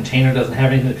the container doesn't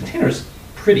have anything. The container's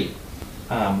pretty.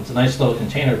 It's a nice little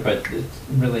container, but it's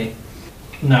really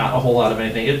not a whole lot of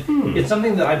anything. It's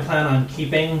something that I plan on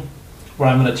keeping, where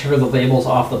I'm going to tear the labels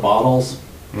off the bottles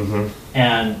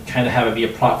and kind of have it be a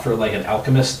prop for like an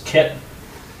alchemist kit,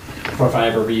 for if I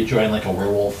ever rejoin like a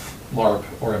werewolf LARP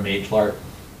or a mage LARP.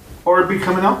 Or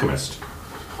become an alchemist.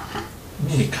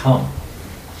 Become.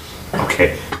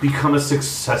 Okay, become a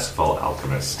successful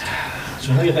alchemist.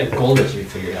 So look at that gold recipe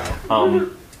figured out. Well,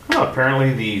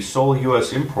 apparently the sole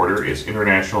U.S. importer is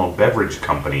International Beverage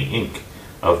Company, Inc.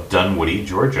 of Dunwoody,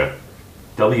 Georgia.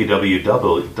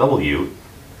 www.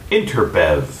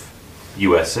 Interbev,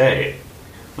 USA.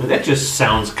 Well, that just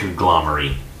sounds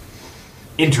conglomerate.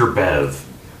 Interbev.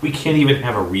 We can't even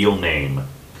have a real name.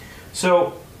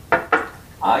 So,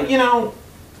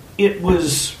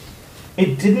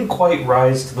 it didn't quite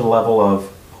rise to the level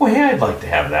of, oh, hey, I'd like to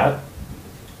have that.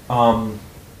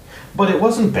 But it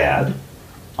wasn't bad.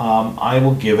 I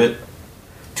will give it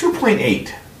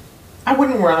 2.8 I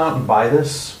wouldn't run out and buy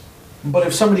this, but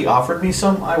if somebody offered me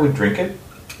some, I would drink it.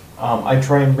 I'd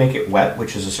try and make it wet,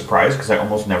 which is a surprise because I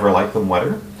almost never like them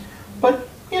wetter. But,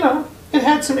 it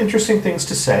had some interesting things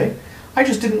to say. I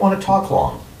just didn't want to talk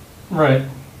long. Right.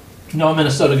 No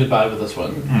Minnesota goodbye with this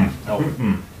one.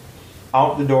 Nope.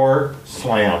 Out the door,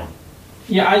 slam.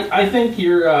 Yeah, I think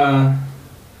you're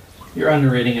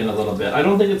underrating it a little bit. I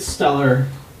don't think it's stellar,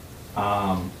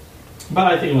 but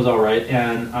I think it was all right.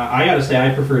 And I got to say,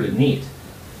 I preferred it neat.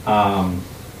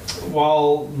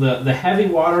 While the heavy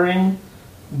watering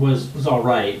was all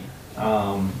right,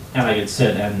 and I could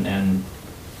sit and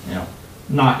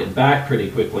knock it back pretty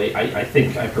quickly. I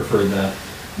think I prefer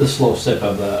the slow sip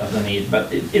of the neat,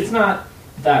 but it's not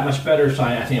that much better. So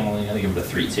I think I'm only going to give it a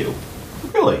 3-2.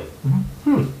 Really?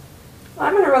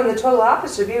 I'm going to run the total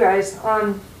opposite of you guys.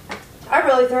 I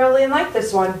really thoroughly like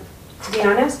this one, to be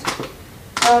honest.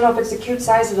 I don't know if it's the cute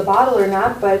size of the bottle or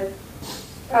not, but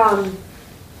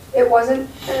it wasn't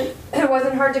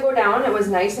hard to go down. It was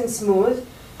nice and smooth.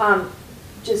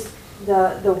 Just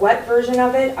the wet version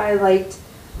of it, I liked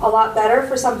a lot better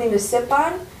for something to sip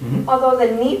on. Mm-hmm. Although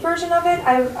the neat version of it,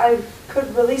 I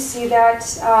could really see that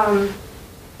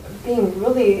being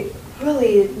really,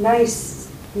 really nice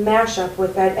mashup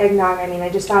with that eggnog. I mean, I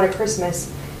just thought of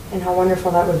Christmas and how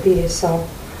wonderful that would be. So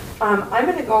I'm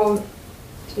going to go,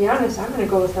 to be honest, I'm going to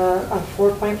go with a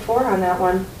 4.4 on that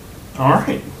one. All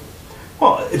right.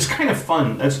 Well, it's kind of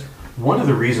fun. That's one of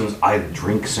the reasons I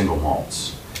drink single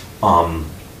malts.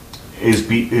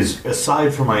 Is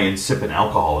aside from my insipid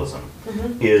alcoholism,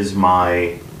 is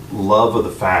my love of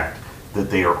the fact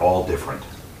that they are all different,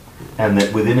 and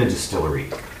that within a distillery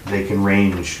they can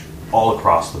range all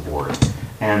across the board.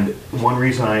 And one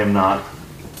reason I am not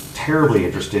terribly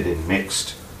interested in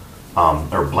mixed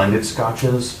or blended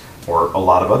scotches or a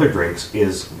lot of other drinks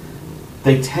is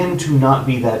they tend to not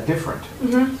be that different.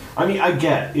 I mean, I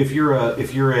get if you're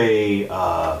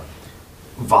a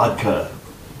vodka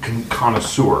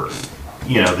connoisseur,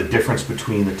 the difference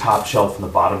between the top shelf and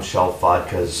the bottom shelf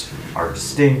vodkas are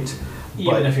distinct.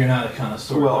 Even if you're not a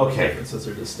connoisseur, well, those okay, differences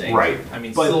are distinct. Right. I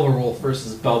mean, But- Silver Wolf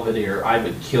versus Belvedere, I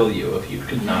would kill you if you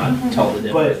could not tell the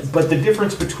difference. But the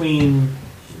difference between,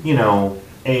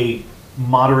 a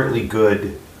moderately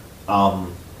good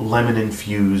lemon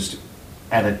infused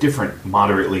and a different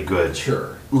moderately good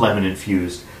Sure. lemon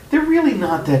infused, they're really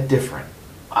not that different.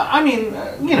 I mean,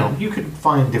 you could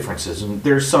find differences, and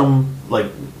there's some like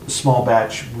small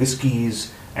batch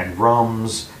whiskeys and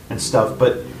rums and stuff.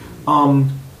 But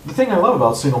the thing I love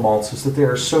about single malts is that they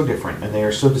are so different and they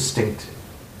are so distinct,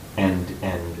 and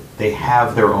they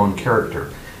have their own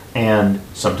character. And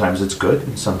sometimes it's good,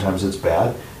 and sometimes it's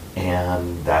bad,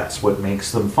 and that's what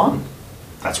makes them fun.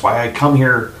 That's why I come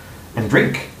here and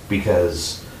drink,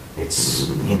 because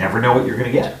you never know what you're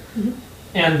going to get.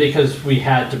 And because we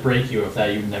had to break you of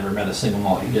that, you've never met a single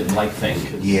malt you didn't like thing.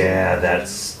 'Cause- Yeah,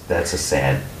 that's a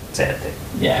sad thing.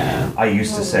 Yeah. I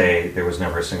used to say there was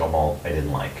never a single malt I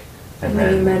didn't like, And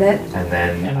then you met it. And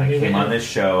then And I we came met on it. this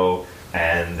show,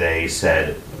 and they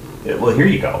said, "Well, here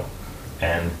you go,"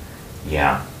 and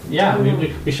yeah, Yeah,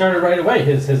 we started right away.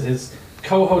 His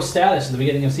co-host status at the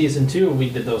beginning of season 2, we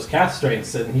did those cast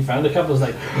strengths, and he found a couple. Was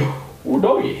like, "Oh,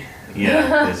 doggy." Yeah,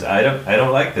 'cause I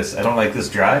don't like this. I don't like this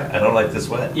dry. I don't like this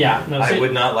wet. Yeah, no. I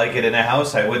would not like it in a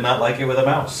house. I would not like it with a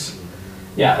mouse.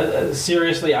 Yeah,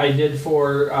 seriously, I did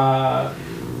for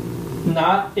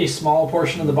not a small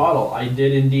portion of the bottle. I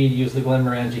did indeed use the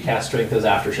Glenmorangie cast strength as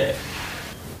aftershave,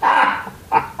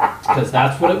 because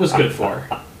that's what it was good for.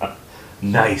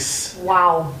 nice.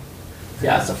 Wow.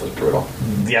 Yeah, it's definitely brutal.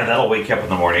 Yeah, that'll wake you up in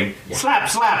the morning. Slap,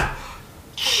 slap.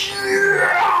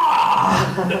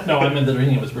 No, I meant the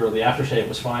drinking was brutal. The aftershave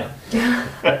was fine.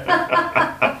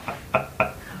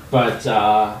 But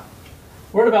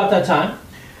we're at about that time.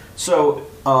 So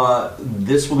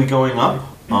this will be going up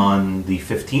on the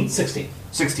 15th,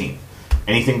 16th.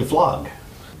 Anything to flog?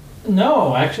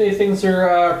 No, actually, things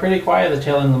are pretty quiet at the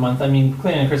tail end of the month. I mean,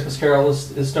 Cleaning a Christmas Carol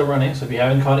is still running, so if you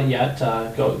haven't caught it yet,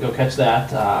 go catch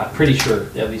that. I'm pretty sure,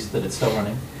 at least, that it's still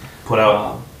running. Put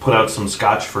out some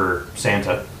scotch for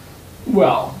Santa.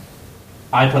 Well,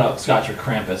 I put out Scotch for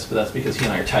Krampus, but that's because he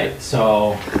and I are tight.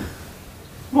 So,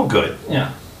 Well, good.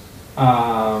 yeah.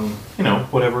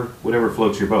 Whatever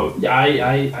floats your boat. Yeah,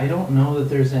 I don't know that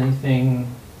there's anything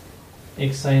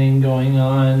exciting going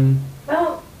on.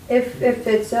 Well, if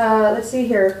it's, let's see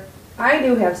here. I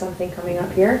do have something coming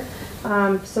up here.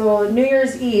 So New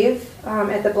Year's Eve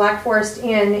at the Black Forest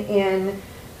Inn in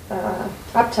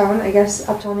Uptown, I guess,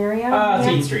 Uptown area.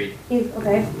 Teen Street.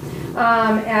 Okay.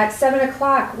 At 7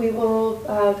 o'clock, we will,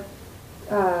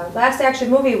 Last Action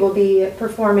Movie will be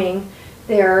performing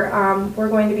there. We're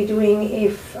going to be doing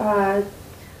a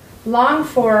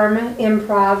long-form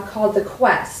improv called The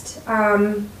Quest.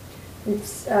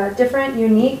 It's different,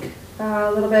 unique,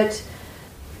 a little bit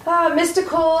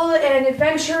mystical and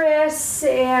adventurous,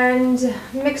 and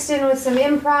mixed in with some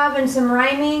improv and some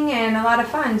rhyming and a lot of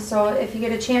fun. So if you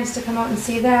get a chance to come out and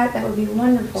see that, that would be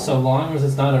wonderful. So long as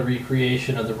it's not a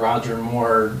recreation of the Roger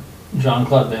Moore,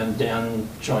 Jean-Claude Van Damme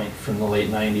joint from the late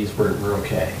 90s, we're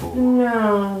okay.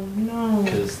 No.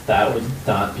 Because that would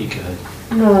not be good.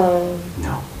 No.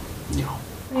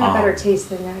 I got better taste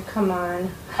than that. Come on.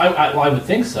 I would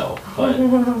think so, but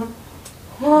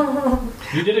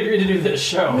you did agree to do this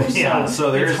show. Yeah,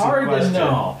 so there's it's hard the to question.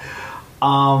 know.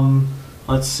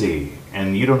 Let's see.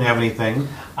 And you don't have anything?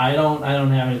 I don't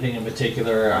have anything in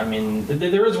particular. I mean,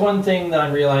 there is one thing that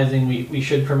I'm realizing we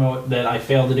should promote that I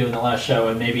failed to do in the last show,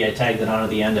 and maybe I tagged it on at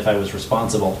the end if I was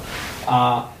responsible.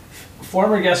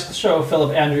 Former guest show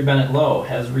Philip Andrew Bennett Lowe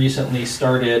has recently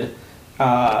started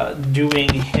doing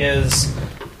his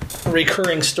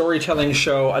recurring storytelling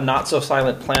show, A Not So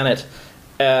Silent Planet,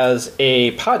 as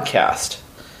a podcast.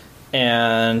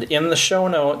 And in the show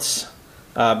notes,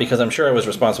 because I'm sure I was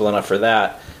responsible enough for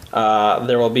that,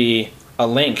 there will be a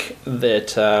link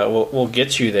that will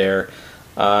get you there.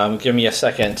 Give me a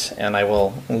second, and I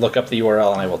will look up the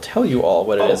URL, and I will tell you all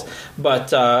what it is. But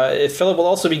Philip will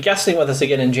also be guesting with us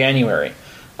again in January.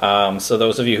 So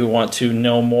those of you who want to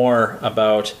know more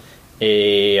about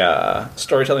a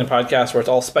storytelling podcast where it's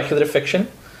all speculative fiction,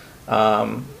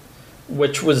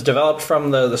 which was developed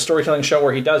from the storytelling show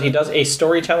where he does a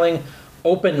storytelling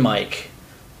open mic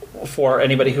for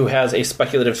anybody who has a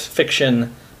speculative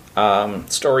fiction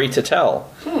story to tell.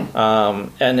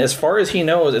 And as far as he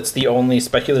knows, it's the only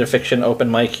speculative fiction open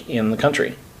mic in the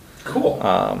country. Cool.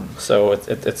 So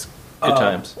it's good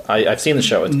times. I've seen the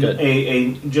show. It's good.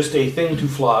 Just a thing to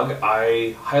flog.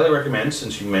 I highly recommend,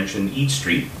 since you mentioned Eat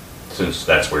Street, since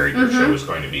that's where your show is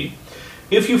going to be,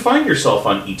 if you find yourself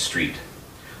on Eat Street,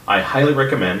 I highly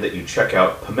recommend that you check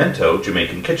out Pimento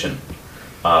Jamaican Kitchen.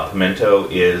 Pimento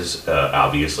is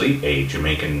obviously a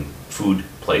Jamaican food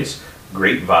place.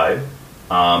 Great vibe,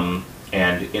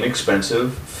 and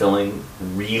inexpensive, filling,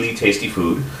 really tasty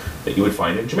food that you would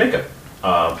find in Jamaica.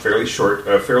 Fairly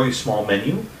small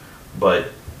menu, but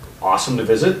awesome to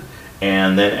visit.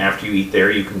 And then after you eat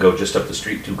there, you can go just up the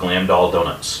street to Glam Doll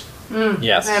Donuts.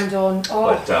 Yes. I'm doing. Oh.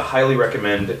 But highly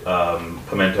recommend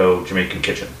Pimento Jamaican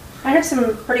Kitchen. I have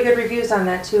some pretty good reviews on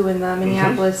that too in the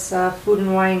Minneapolis Food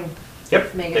and Wine.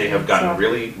 Yep, magazine, they have gotten so.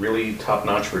 really, really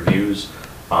top-notch reviews.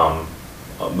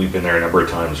 We've been there a number of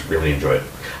times, really enjoy it.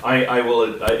 I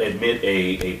will admit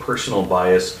a personal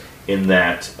bias in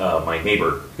that my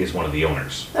neighbor is one of the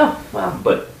owners. Oh, wow.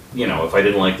 But, if I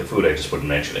didn't like the food, I just wouldn't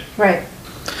mention it. Right.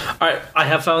 All right, I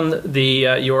have found the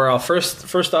URL.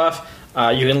 First off,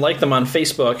 you can like them on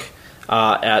Facebook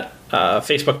at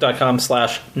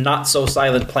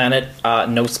facebook.com/notsosilenplanet,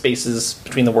 no spaces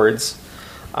between the words.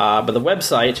 But the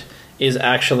website is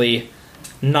actually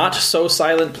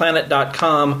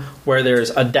notsosilentplanet.com, where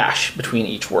there's a dash between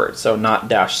each word. So not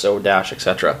dash, so dash,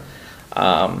 etc.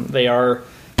 They are,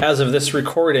 as of this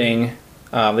recording,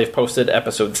 they've posted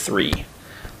episode 3.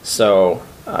 So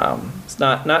it's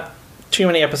not too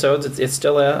many episodes. It's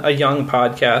still a young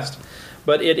podcast,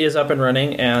 but it is up and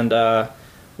running, and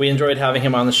we enjoyed having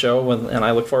him on the show, and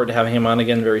I look forward to having him on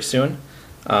again very soon.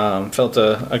 Phil's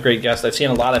a great guest. I've seen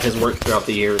a lot of his work throughout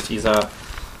the years.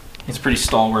 He's pretty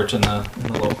stalwart in the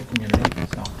local community.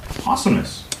 So.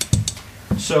 Awesomeness.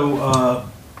 So,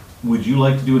 would you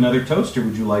like to do another toast, or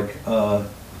would you like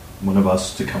one of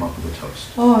us to come up with a toast?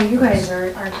 Oh, you guys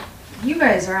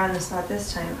are on the spot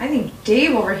this time. I think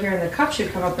Dave over here in the cup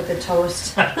should come up with a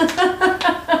toast. All right,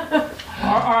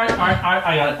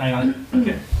 I got it.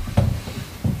 Okay.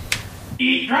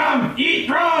 Eat drum!